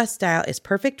 Their robust style is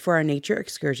perfect for our nature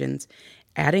excursions,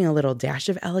 adding a little dash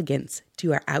of elegance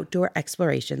to our outdoor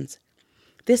explorations.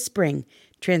 This spring,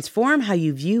 transform how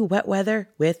you view wet weather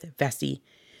with Vessi.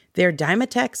 Their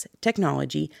Dymatex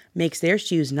technology makes their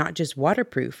shoes not just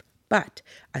waterproof, but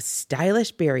a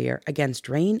stylish barrier against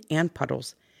rain and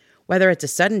puddles. Whether it's a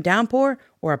sudden downpour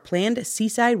or a planned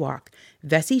seaside walk,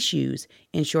 Vessi shoes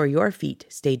ensure your feet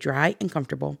stay dry and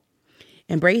comfortable.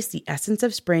 Embrace the essence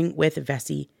of spring with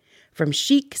Vessi. From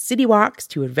chic city walks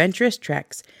to adventurous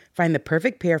treks, find the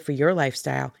perfect pair for your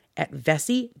lifestyle at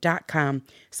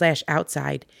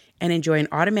vessi.com/outside and enjoy an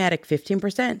automatic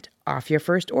 15% off your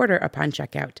first order upon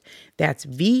checkout. That's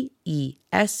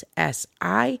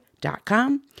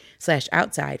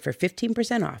VESSI.com/outside for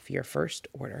 15% off your first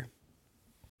order.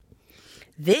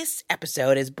 This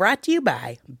episode is brought to you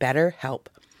by BetterHelp.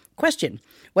 Question: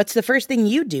 what's the first thing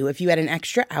you'd do if you had an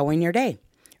extra hour in your day?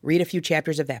 Read a few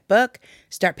chapters of that book,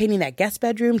 start painting that guest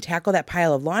bedroom, tackle that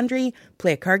pile of laundry,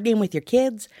 play a card game with your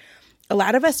kids. A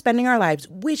lot of us spending our lives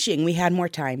wishing we had more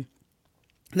time.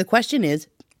 The question is,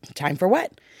 time for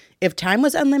what? If time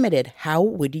was unlimited, how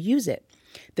would you use it?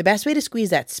 The best way to squeeze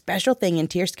that special thing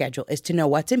into your schedule is to know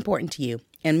what's important to you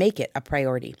and make it a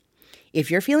priority.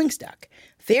 If you're feeling stuck,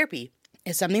 therapy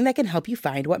is something that can help you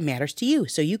find what matters to you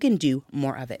so you can do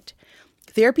more of it.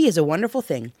 Therapy is a wonderful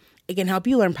thing. It can help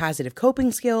you learn positive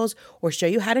coping skills or show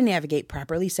you how to navigate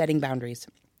properly setting boundaries.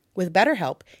 With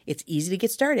BetterHelp, it's easy to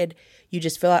get started. You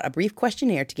just fill out a brief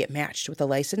questionnaire to get matched with a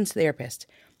licensed therapist.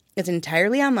 It's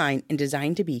entirely online and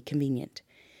designed to be convenient.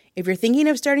 If you're thinking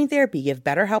of starting therapy, give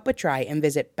BetterHelp a try and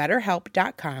visit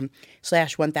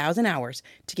betterhelp.com/1000hours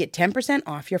to get 10%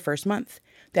 off your first month.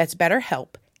 That's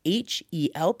BetterHelp,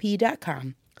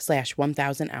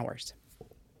 HELP.com/1000hours.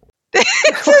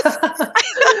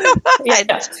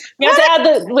 Yeah. You have to add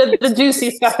the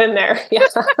juicy stuff in there. Yeah.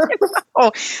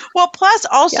 Oh, well, plus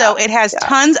also it has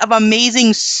tons of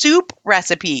amazing soup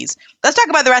recipes. Let's talk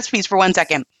about the recipes for 1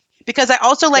 second, because I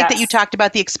also like that you talked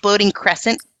about the exploding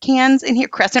crescent cans in here,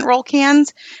 crescent roll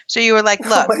cans. So you were like,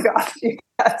 look, oh my gosh,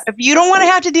 yes. If you don't want to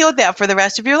have to deal with that for the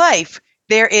rest of your life,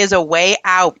 there is a way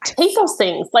out. I hate those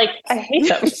things. Like, I hate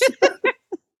them.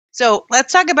 So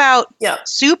let's talk about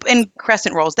soup and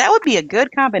crescent rolls. That would be a good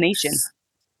combination.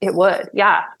 It would,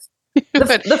 yeah.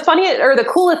 The funniest or the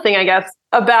coolest thing, I guess,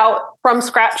 about from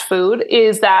scratch food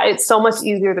is that it's so much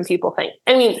easier than people think.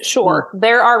 I mean, sure,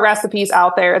 there are recipes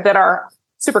out there that are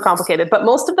super complicated, but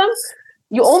most of them,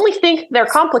 you only think they're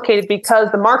complicated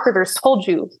because the marketers told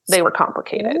you they were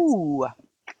complicated. Ooh.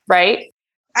 Right?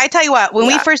 I tell you what, when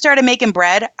we first started making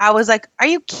bread, I was like, are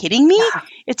you kidding me? Yeah.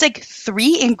 It's like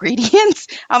 3 ingredients.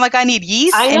 I'm like, I need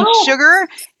yeast and sugar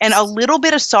and a little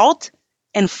bit of salt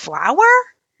and flour.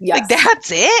 Yes. Like,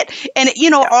 that's it. And,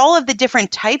 all of the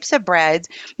different types of breads.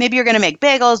 Maybe you're going to make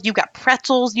bagels. You've got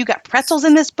pretzels. You got pretzels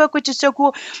in this book, which is so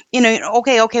cool.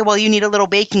 Okay, well, you need a little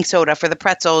baking soda for the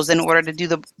pretzels in order to do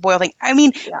the boil thing. I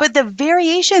mean, but the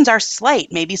variations are slight.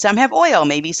 Maybe some have oil.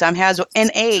 Maybe some has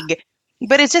an egg.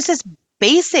 But it's just this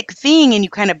basic thing, and you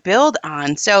kind of build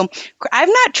on. So I've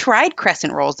not tried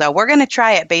crescent rolls, though. We're going to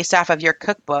try it based off of your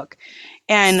cookbook.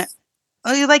 And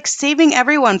you're like saving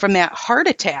everyone from that heart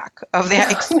attack of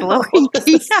that exploding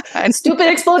can. Stupid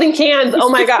exploding cans. Oh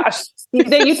my gosh.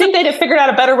 You think they'd have figured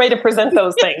out a better way to present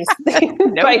those things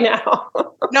by now.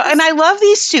 No, and I love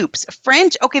these soups.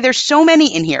 There's so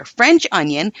many in here. French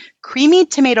onion, creamy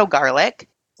tomato garlic,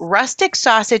 rustic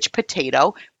sausage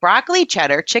potato, broccoli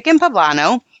cheddar, chicken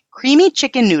poblano, creamy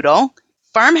chicken noodle,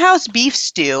 farmhouse beef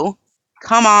stew.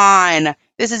 Come on.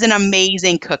 This is an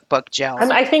amazing cookbook, Jill.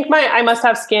 I think I must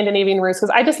have Scandinavian roots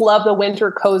because I just love the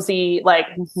winter cozy, like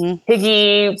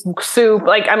piggy soup.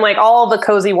 Like, I'm like, all the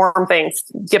cozy warm things,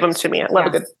 give them to me. I love a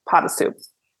good pot of soup.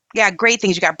 Yeah, great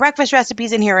things. You got breakfast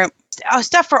recipes in here,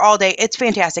 stuff for all day. It's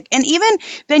fantastic. And even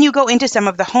then you go into some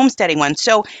of the homesteading ones.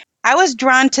 So I was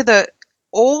drawn to the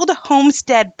old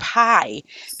homestead pie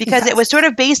because it was sort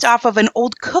of based off of an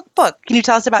old cookbook. Can you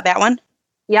tell us about that one?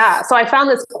 Yeah. So I found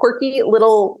this quirky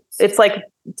little, it's like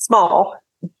small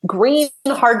green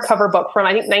hardcover book from,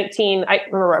 I think, I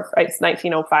remember it's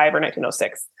 1905 or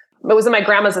 1906. It was in my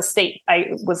grandma's estate.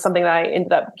 Was something that I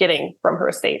ended up getting from her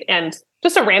estate, and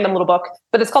just a random little book,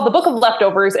 but it's called The Book of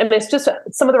Leftovers. And it's just,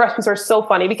 some of the recipes are so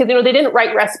funny because, they didn't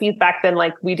write recipes back then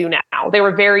like we do now. They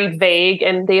were very vague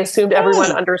and they assumed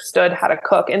everyone understood how to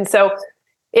cook. And so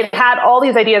it had all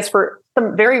these ideas for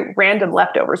some very random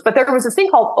leftovers, but there was this thing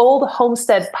called Old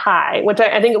Homestead Pie, which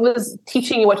I think it was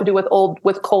teaching you what to do with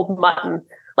cold mutton,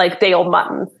 like day old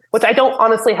mutton, which I don't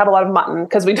honestly have a lot of mutton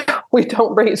because we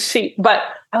don't raise sheep. But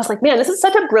I was like, man, this is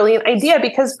such a brilliant idea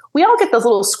because we all get those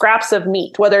little scraps of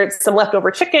meat, whether it's some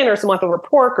leftover chicken or some leftover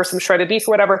pork or some shredded beef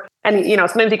or whatever. And,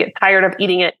 sometimes you get tired of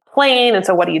eating it plain. And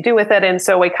so what do you do with it? And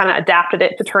so we kind of adapted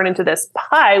it to turn into this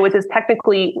pie, which is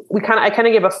technically, I kind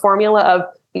of gave a formula of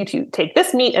you take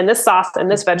this meat and this sauce and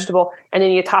this vegetable, and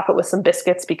then you top it with some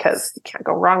biscuits because you can't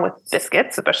go wrong with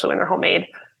biscuits, especially when they're homemade.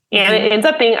 And it ends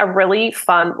up being a really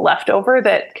fun leftover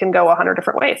that can go 100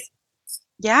 different ways.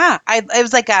 Yeah. It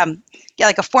was like a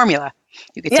formula.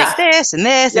 You could take this and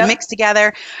this and mix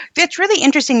together. That's really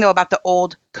interesting, though, about the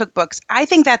old cookbooks. I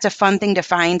think that's a fun thing to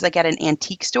find like at an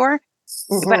antique store.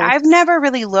 Mm-hmm. But I've never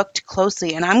really looked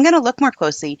closely, and I'm going to look more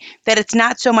closely, that it's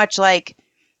not so much like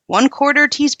 1/4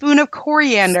 teaspoon of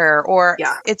coriander, or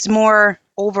it's more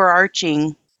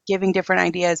overarching, giving different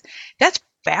ideas. That's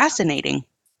fascinating.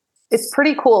 It's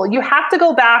pretty cool. You have to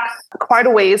go back quite a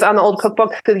ways on the old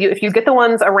cookbook. If you get the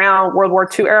ones around World War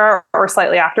II era or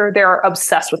slightly after, they're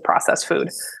obsessed with processed food.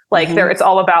 Like it's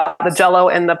all about the Jell-O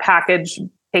and the packaged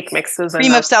cake mixes.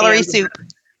 Cream of celery soup.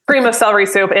 Cream of celery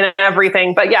soup and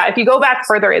everything. But yeah, if you go back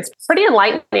further, it's pretty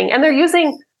enlightening. And they're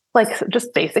using like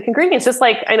just basic ingredients. Just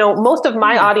like, I know most of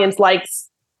my audience likes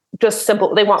just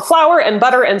simple. They want flour and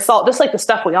butter and salt, just like the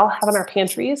stuff we all have in our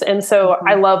pantries. And so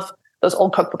I love those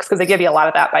old cookbooks because they give you a lot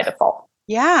of that by default.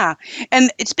 Yeah.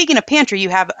 And speaking of pantry, you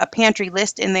have a pantry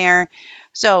list in there.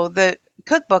 So the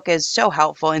cookbook is so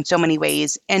helpful in so many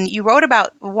ways. And you wrote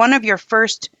about one of your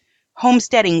first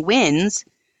homesteading wins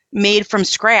made from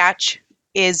scratch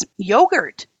is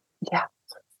yogurt. Yeah.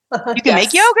 You can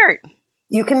make yogurt.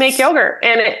 You can make yogurt.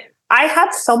 And I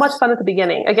had so much fun at the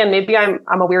beginning. Again, maybe I'm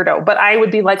a weirdo, but I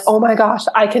would be like, oh my gosh,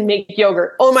 I can make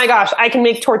yogurt. Oh my gosh, I can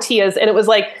make tortillas. And it was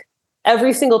like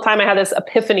every single time I had this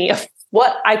epiphany of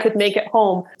what I could make at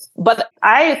home. But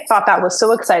I thought that was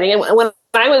so exciting. And when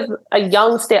I was a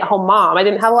young stay-at-home mom, I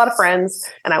didn't have a lot of friends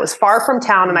and I was far from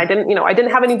town and I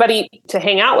didn't have anybody to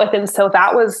hang out with. And so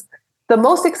that was the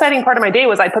most exciting part of my day.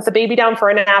 Was I'd put the baby down for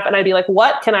a nap and I'd be like,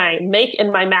 what can I make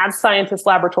in my mad scientist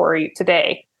laboratory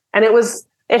today? And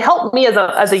it helped me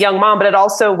as a young mom, but it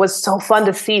also was so fun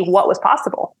to see what was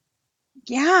possible.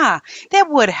 Yeah, that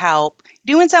would help.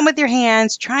 Doing something with your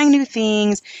hands, trying new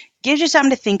things, gives you something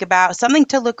to think about, something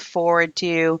to look forward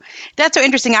to. That's so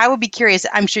interesting. I would be curious.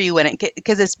 I'm sure you wouldn't,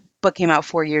 because this book came out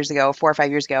 4 or 5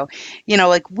 years ago.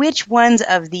 Like which ones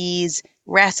of these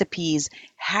recipes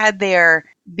had their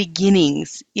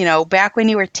beginnings, back when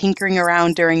you were tinkering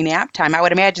around during nap time? I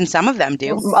would imagine some of them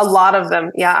do. A lot of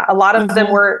them. Yeah. A lot of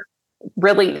them were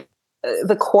really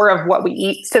the core of what we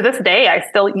eat. To this day, I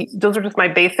still eat. Those are just my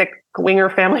basic Winger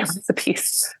family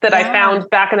recipes that I found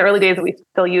back in the early days that we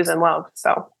still use and love.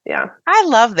 So, yeah. I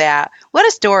love that. What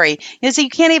a story. So you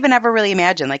can't even ever really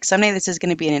imagine, like someday this is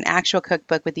going to be in an actual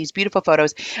cookbook with these beautiful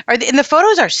photos. And the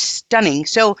photos are stunning.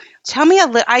 So tell me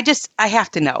I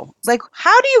have to know, like,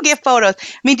 how do you get photos?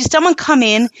 I mean, does someone come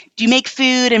in? Do you make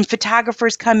food and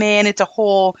photographers come in? It's a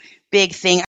whole big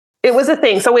thing. It was a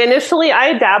thing. So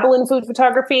I dabble in food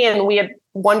photography, and we had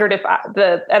wondered if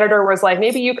the editor was like,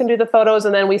 maybe you can do the photos.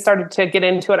 And then we started to get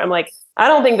into it. I'm like, I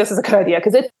don't think this is a good idea,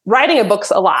 because writing a book's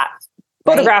a lot.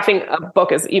 Photographing a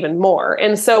book is even more.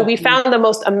 And so we found the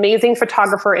most amazing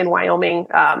photographer in Wyoming,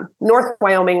 North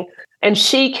Wyoming. And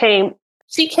she came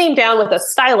down with a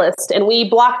stylist, and we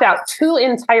blocked out 2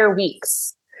 entire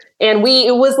weeks. And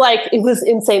it was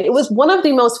insane. It was one of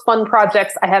the most fun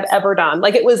projects I have ever done.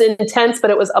 Like, it was intense,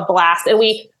 but it was a blast. And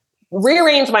we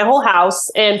rearranged my whole house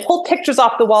and pulled pictures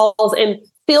off the walls and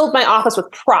filled my office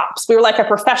with props. We were like a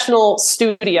professional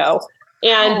studio.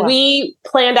 And we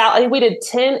planned out, I think we did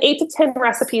 8 to 10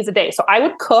 recipes a day. So I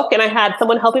would cook, and I had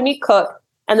someone helping me cook.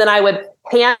 And then I would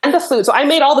hand the food. So I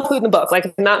made all the food in the book.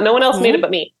 Like, no one else made it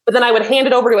but me. But then I would hand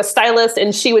it over to a stylist,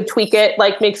 and she would tweak it,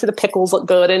 like make sure the pickles look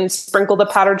good and sprinkle the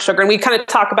powdered sugar. And we'd kind of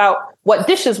talk about what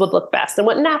dishes would look best and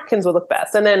what napkins would look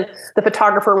best. And then the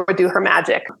photographer would do her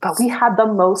magic. But we had the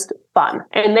most fun.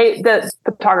 And the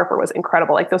photographer was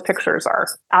incredible. Like, those pictures are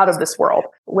out of this world,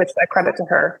 which I credit to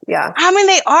her. Yeah. I mean,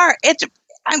 they are.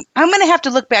 I'm going to have to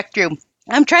look back through.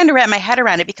 I'm trying to wrap my head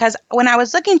around it, because when I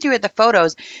was looking through at the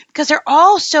photos, because they're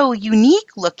all so unique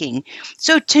looking.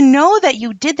 So to know that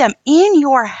you did them in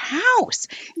your house,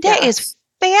 that is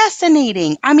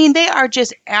fascinating. I mean, they are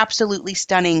just absolutely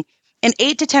stunning. And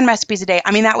 8 to 10 recipes a day.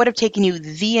 I mean, that would have taken you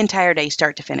the entire day,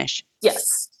 start to finish.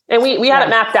 Yes. And we had it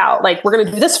mapped out. Like, we're going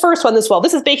to do this first one this well.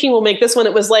 This is baking. We'll make this one.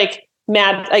 It was like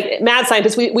mad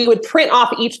scientists. We would print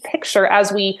off each picture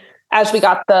as we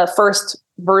got the first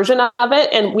version of it,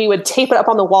 and we would tape it up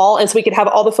on the wall, and so we could have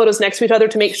all the photos next to each other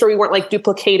to make sure we weren't like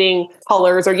duplicating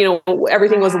colors, or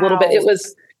everything was a little bit. It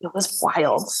was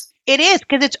wild. It is,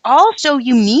 because it's all so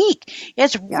unique.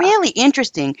 It's really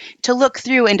interesting to look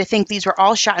through and to think these were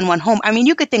all shot in one home. I mean,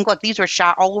 you could think, look, these were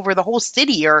shot all over the whole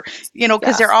city, or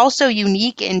because they're all so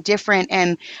unique and different.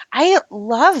 And I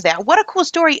love that. What a cool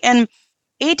story. And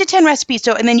 8 to 10 recipes.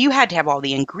 So, and then you had to have all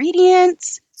the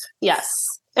ingredients.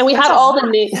 Yes. And we had all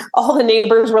the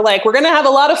neighbors were like, we're going to have a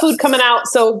lot of food coming out,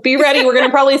 so be ready. We're going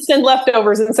to probably send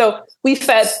leftovers. And so we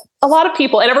fed a lot of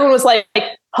people, and everyone was like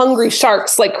hungry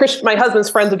sharks. Like, my husband's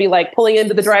friends would be like pulling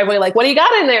into the driveway, like, what do you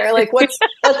got in there? Like, what's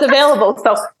available?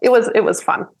 So it was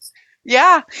fun.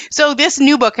 Yeah. So this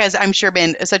new book has, I'm sure,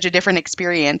 been such a different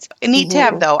experience. Neat to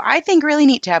have, though. I think really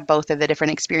neat to have both of the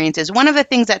different experiences. One of the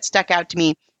things that stuck out to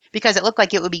me, because it looked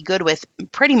like it would be good with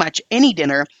pretty much any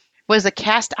dinner, was a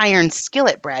cast iron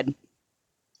skillet bread.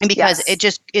 And because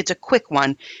it's a quick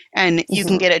one, and you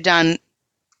can get it done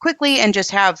quickly and just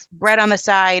have bread on the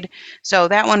side. So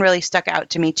that one really stuck out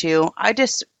to me too. I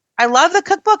love the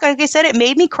cookbook. Like I said, it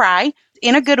made me cry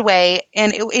in a good way,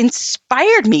 and it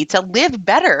inspired me to live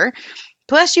better.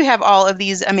 Plus you have all of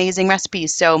these amazing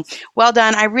recipes. So well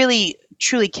done. I really,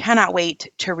 truly cannot wait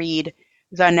to read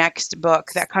the next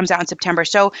book that comes out in September.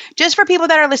 So just for people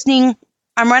that are listening,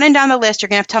 I'm running down the list. You're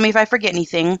going to have to tell me if I forget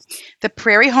anything.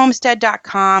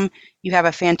 theprairiehomestead.com. You have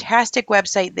a fantastic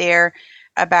website there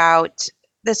about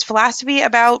this philosophy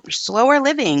about slower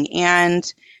living,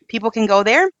 and people can go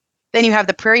there. Then you have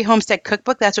the Prairie Homestead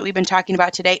Cookbook. That's what we've been talking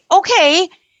about today. Okay.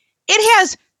 It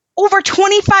has over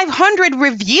 2,500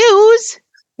 reviews.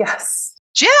 Yes.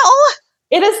 Jill!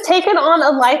 It has taken on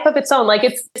a life of its own. Like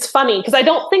it's funny because I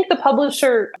don't think the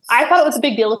publisher, I thought it was a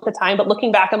big deal at the time, but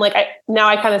looking back, I'm like, now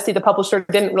I kind of see the publisher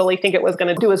didn't really think it was going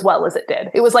to do as well as it did.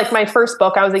 It was like my first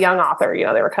book. I was a young author. You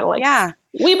know, they were kind of like, yeah,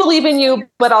 we believe in you,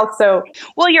 but also.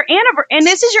 Well, and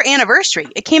this is your anniversary.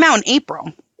 It came out in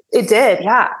April. It did.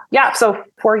 Yeah. Yeah. So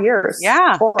 4 years.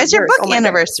 Yeah. It's your book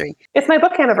anniversary. Goodness. It's my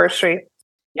book anniversary.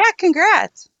 Yeah.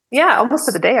 Congrats. Yeah. Almost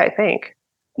to the day, I think.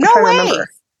 No way. Remember.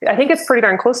 I think it's pretty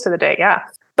darn close to the day. Yeah.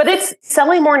 But it's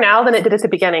selling more now than it did at the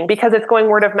beginning because it's going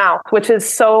word of mouth, which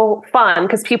is so fun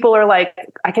because people are like,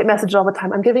 I get messages all the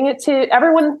time. I'm giving it to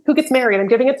everyone who gets married. I'm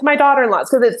giving it to my daughter-in-law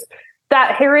because it's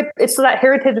that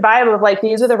heritage vibe of like,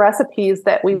 these are the recipes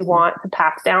that we want to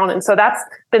pass down. And so that's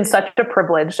been such a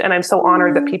privilege. And I'm so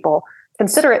honored that people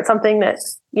consider it something that,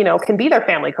 you know, can be their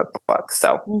family cookbook.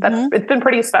 So it's been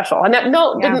pretty special. And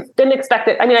didn't expect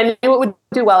it. I mean, I knew it would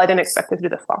do well. I didn't expect it to do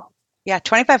this well. Yeah,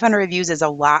 2,500 reviews is a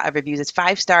lot of reviews. It's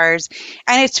 5 stars.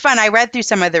 And it's fun. I read through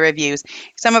some of the reviews.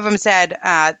 Some of them said,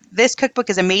 this cookbook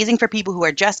is amazing for people who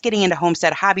are just getting into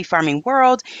homestead hobby farming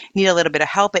world, need a little bit of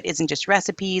help. It isn't just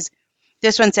recipes.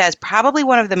 This one says, probably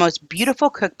one of the most beautiful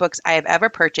cookbooks I have ever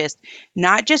purchased,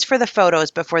 not just for the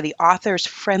photos, but for the author's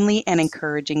friendly and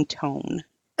encouraging tone.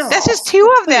 Oh, this is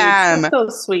 2 of them. That's so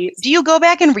sweet. Do you go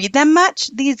back and read them much,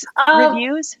 these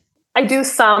reviews? I do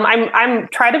some. I'm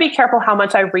trying to be careful how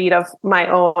much I read of my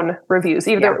own reviews,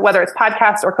 whether it's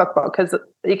podcast or cookbook, because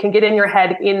you can get in your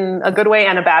head in a good way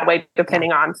and a bad way,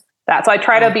 depending on that. So I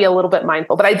try to be a little bit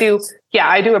mindful, but I do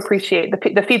appreciate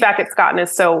the feedback it's gotten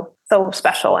is so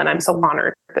special. And I'm so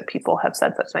honored that people have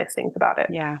said such nice things about it.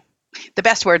 Yeah. The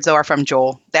best words, though, are from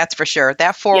Joel. That's for sure.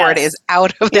 That foreword is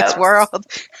out of this world.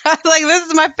 Like, this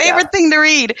is my favorite thing to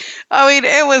read. I mean,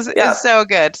 it's so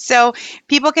good. So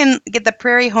people can get the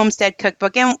Prairie Homestead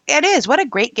Cookbook. And it is. What a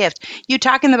great gift. You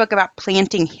talk in the book about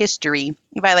planting history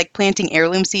by like planting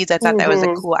heirloom seeds. I thought that was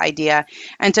a cool idea.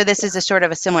 And so this is a sort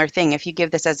of a similar thing. If you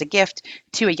give this as a gift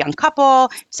to a young couple,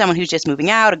 someone who's just moving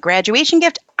out, a graduation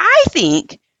gift, I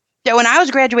think that when I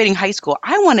was graduating high school,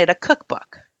 I wanted a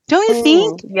cookbook. Don't you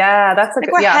think? Yeah, that's a good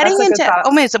we're heading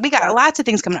into so we got lots of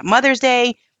things coming up. Mother's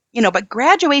Day, but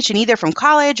graduation either from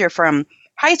college or from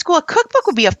high school, a cookbook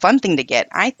would be a fun thing to get,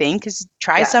 I think, because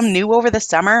try some new over the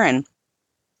summer. And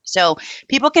so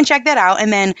people can check that out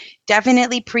and then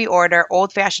definitely pre-order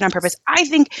Old Fashioned on Purpose. I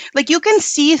think like you can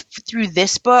see through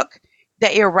this book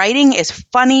that your writing is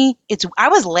funny. I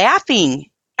was laughing.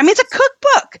 I mean, it's a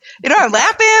cookbook. I'm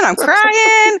laughing, I'm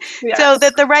crying. So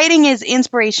that the writing is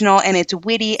inspirational and it's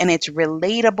witty and it's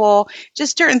relatable.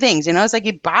 Just certain things, it's like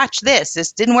you botched this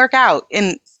didn't work out.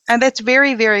 And that's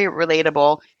very, very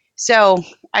relatable. So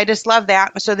I just love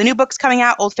that. So the new book's coming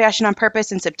out, Old Fashioned on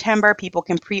Purpose, in September. People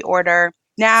can pre-order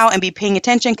now and be paying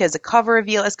attention because the cover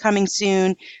reveal is coming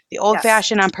soon. The Old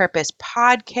Fashioned on Purpose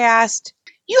podcast.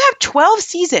 You have 12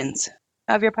 seasons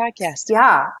of your podcast.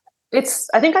 Yeah.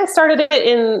 I think I started it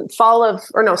in summer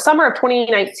of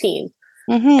 2019.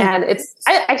 And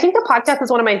I think the podcast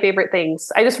is one of my favorite things.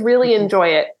 I just really enjoy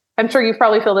it. I'm sure you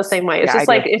probably feel the same way. It's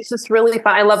it's just really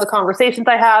fun. I love the conversations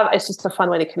I have. It's just a fun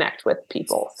way to connect with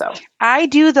people. So I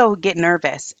do though get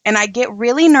nervous, and I get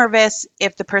really nervous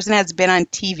if the person has been on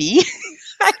TV.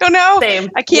 I don't know. Same.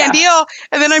 I can't deal.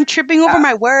 And then I'm tripping over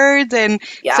my words. And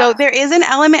so there is an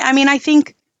element. I mean, I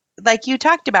think like you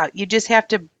talked about, you just have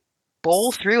to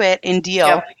bowl through it and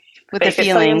deal with the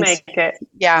feelings. Make it.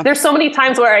 Yeah. There's so many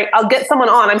times where I'll get someone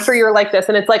on. I'm sure you're like this.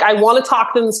 And it's like, I want to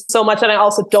talk to them so much. And I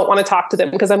also don't want to talk to them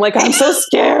because I'm like, I'm so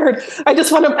scared. I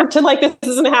just want to pretend like this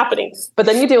isn't happening. But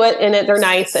then you do it and they're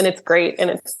nice and it's great.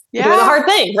 And you're doing a hard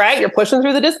thing, right? You're pushing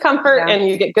through the discomfort and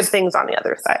you get good things on the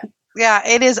other side. Yeah,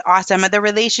 it is awesome. The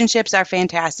relationships are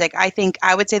fantastic. I think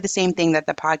I would say the same thing, that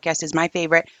the podcast is my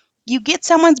favorite. You get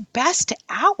someone's best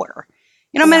hour.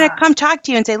 I'm going to come talk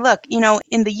to you and say, look,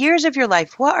 in the years of your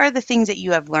life, what are the things that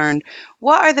you have learned?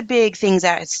 What are the big things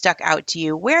that stuck out to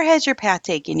you? Where has your path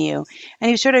taken you? And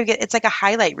you sort of it's like a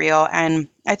highlight reel. And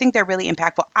I think they're really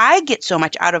impactful. I get so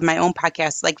much out of my own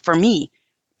podcast. Like for me,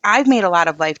 I've made a lot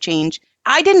of life change.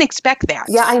 I didn't expect that.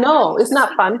 Yeah, I know. Isn't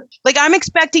that fun? Like I'm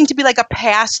expecting to be like a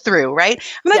pass through, right?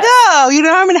 I'm like,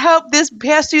 I'm going to help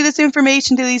pass through this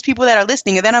information to these people that are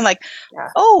listening. And then I'm like,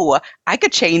 I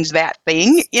could change that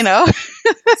thing,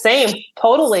 Same.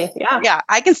 Totally. Yeah. Yeah.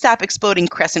 I can stop exploding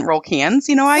crescent roll cans.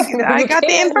 I got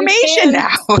the information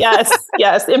now.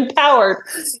 Yes. Empowered.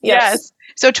 Yes.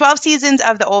 So 12 seasons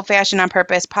of the Old Fashioned on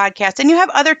Purpose podcast. And you have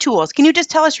other tools. Can you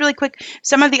just tell us really quick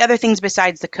some of the other things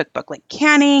besides the cookbook, like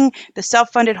canning, the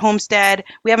self-funded homestead?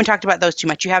 We haven't talked about those too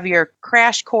much. You have your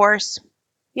crash course.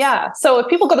 Yeah. So if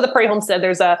people go to the Prairie Homestead,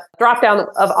 there's a drop down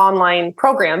of online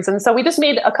programs. And so we just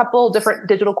made a couple different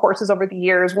digital courses over the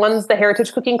years. One's the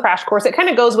Heritage Cooking Crash Course. It kind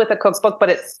of goes with a cookbook, but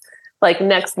it's like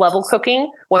next level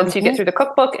cooking once you get through the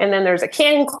cookbook. And then there's a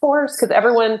canning course because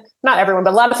not everyone,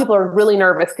 but a lot of people are really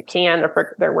nervous to can,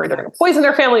 or they're worried they're going to poison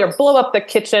their family or blow up the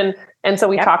kitchen. And so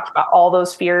we talked about all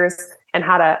those fears and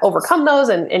how to overcome those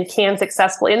and can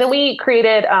successfully. And then we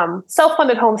created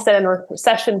self-funded homestead and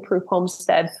recession-proof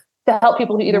homestead to help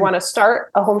people who either want to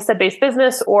start a homestead-based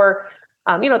business or,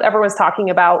 everyone's talking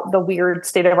about the weird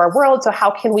state of our world. So how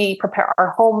can we prepare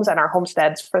our homes and our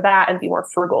homesteads for that and be more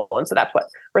frugal? And so that's what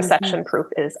recession-proof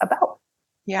is about.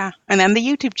 Yeah. And then the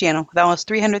YouTube channel with almost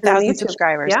 300,000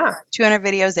 subscribers. Yeah. 200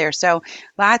 videos there. So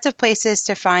lots of places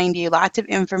to find you, lots of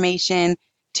information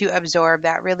to absorb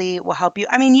that really will help you.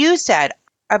 I mean, you said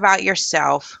about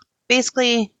yourself,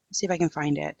 basically, let's see if I can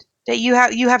find it, that you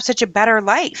have such a better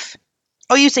life.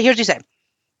 Oh, here's what you said.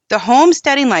 The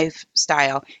homesteading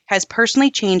lifestyle has personally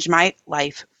changed my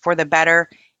life for the better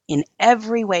in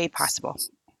every way possible.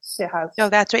 It has. So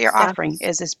that's what you're offering,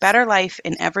 is this better life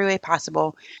in every way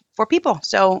possible for people.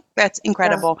 So that's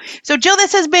incredible. Yeah. So Jill,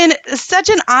 this has been such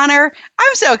an honor.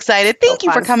 I'm so excited. Thank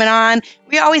you for coming on.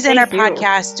 We always end our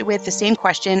podcast with the same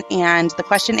question. And the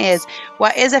question is,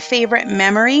 what is a favorite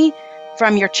memory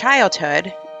from your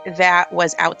childhood that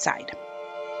was outside?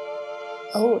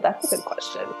 Oh, that's a good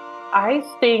question. I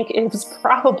think it was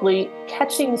probably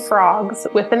catching frogs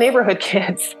with the neighborhood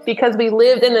kids because we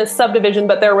lived in a subdivision,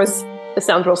 but it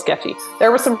sounds real sketchy.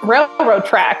 There were some railroad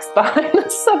tracks behind the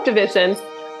subdivision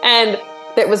and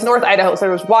it was North Idaho. So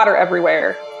there was water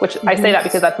everywhere, which I say that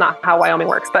because that's not how Wyoming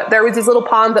works, but there was these little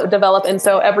ponds that would develop. And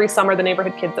so every summer the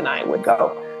neighborhood kids and I would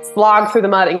go slog through the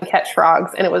mud and catch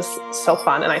frogs. And it was so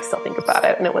fun. And I still think about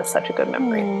it. And it was such a good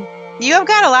memory. You have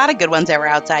got a lot of good ones that were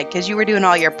outside because you were doing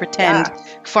all your pretend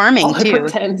farming too.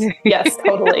 Pretend. Yes,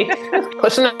 totally.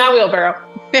 Pushing that wheelbarrow.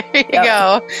 There you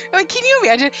go. I mean, can you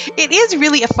imagine? It is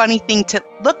really a funny thing to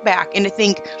look back and to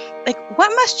think, like, what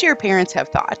must your parents have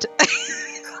thought?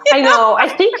 I know. I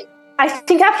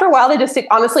think after a while they just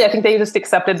honestly, I think they just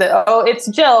accepted that, oh, it's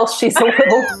Jill. She's a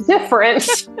little different.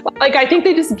 Like, I think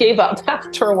they just gave up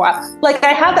after a while. Like,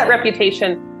 I had that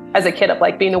reputation as a kid of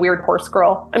like being the weird horse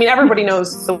girl. I mean, everybody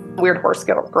knows the weird horse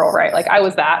girl, right? Like I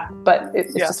was that, but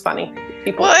it's just funny.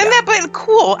 People, but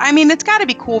cool. I mean, it's got to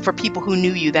be cool for people who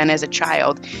knew you then as a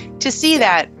child to see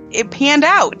that it panned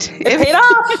out. It paid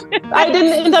off. I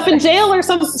didn't end up in jail or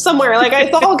somewhere. Like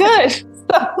it's all good.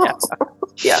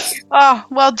 Yeah. Oh,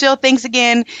 well, Jill, thanks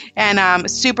again. And I'm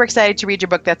super excited to read your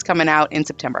book that's coming out in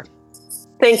September.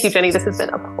 Thank you, Jenny. This has been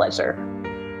a pleasure.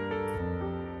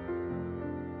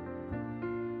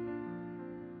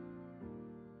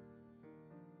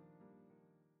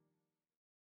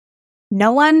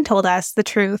 No one told us the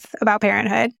truth about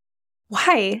parenthood.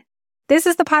 Why? This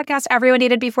is the podcast everyone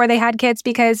needed before they had kids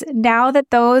because now that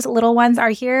those little ones are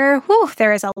here,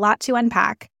 there is a lot to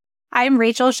unpack. I'm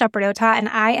Rachel Shepardota, and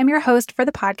I am your host for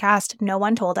the podcast No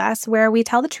One Told Us, where we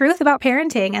tell the truth about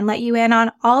parenting and let you in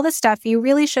on all the stuff you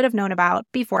really should have known about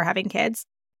before having kids.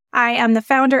 I am the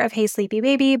founder of Hey Sleepy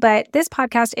Baby, but this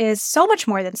podcast is so much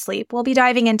more than sleep. We'll be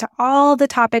diving into all the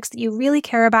topics that you really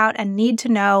care about and need to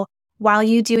know while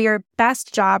you do your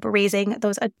best job raising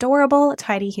those adorable,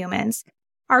 tiny humans.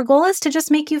 Our goal is to just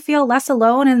make you feel less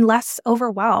alone and less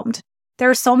overwhelmed. There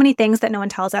are so many things that no one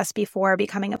tells us before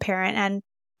becoming a parent, and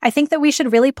I think that we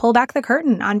should really pull back the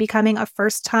curtain on becoming a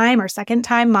first-time or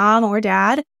second-time mom or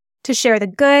dad to share the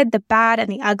good, the bad,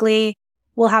 and the ugly.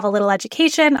 We'll have a little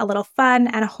education, a little fun,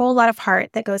 and a whole lot of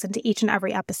heart that goes into each and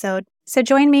every episode. So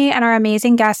join me and our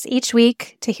amazing guests each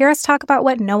week to hear us talk about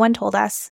what no one told us.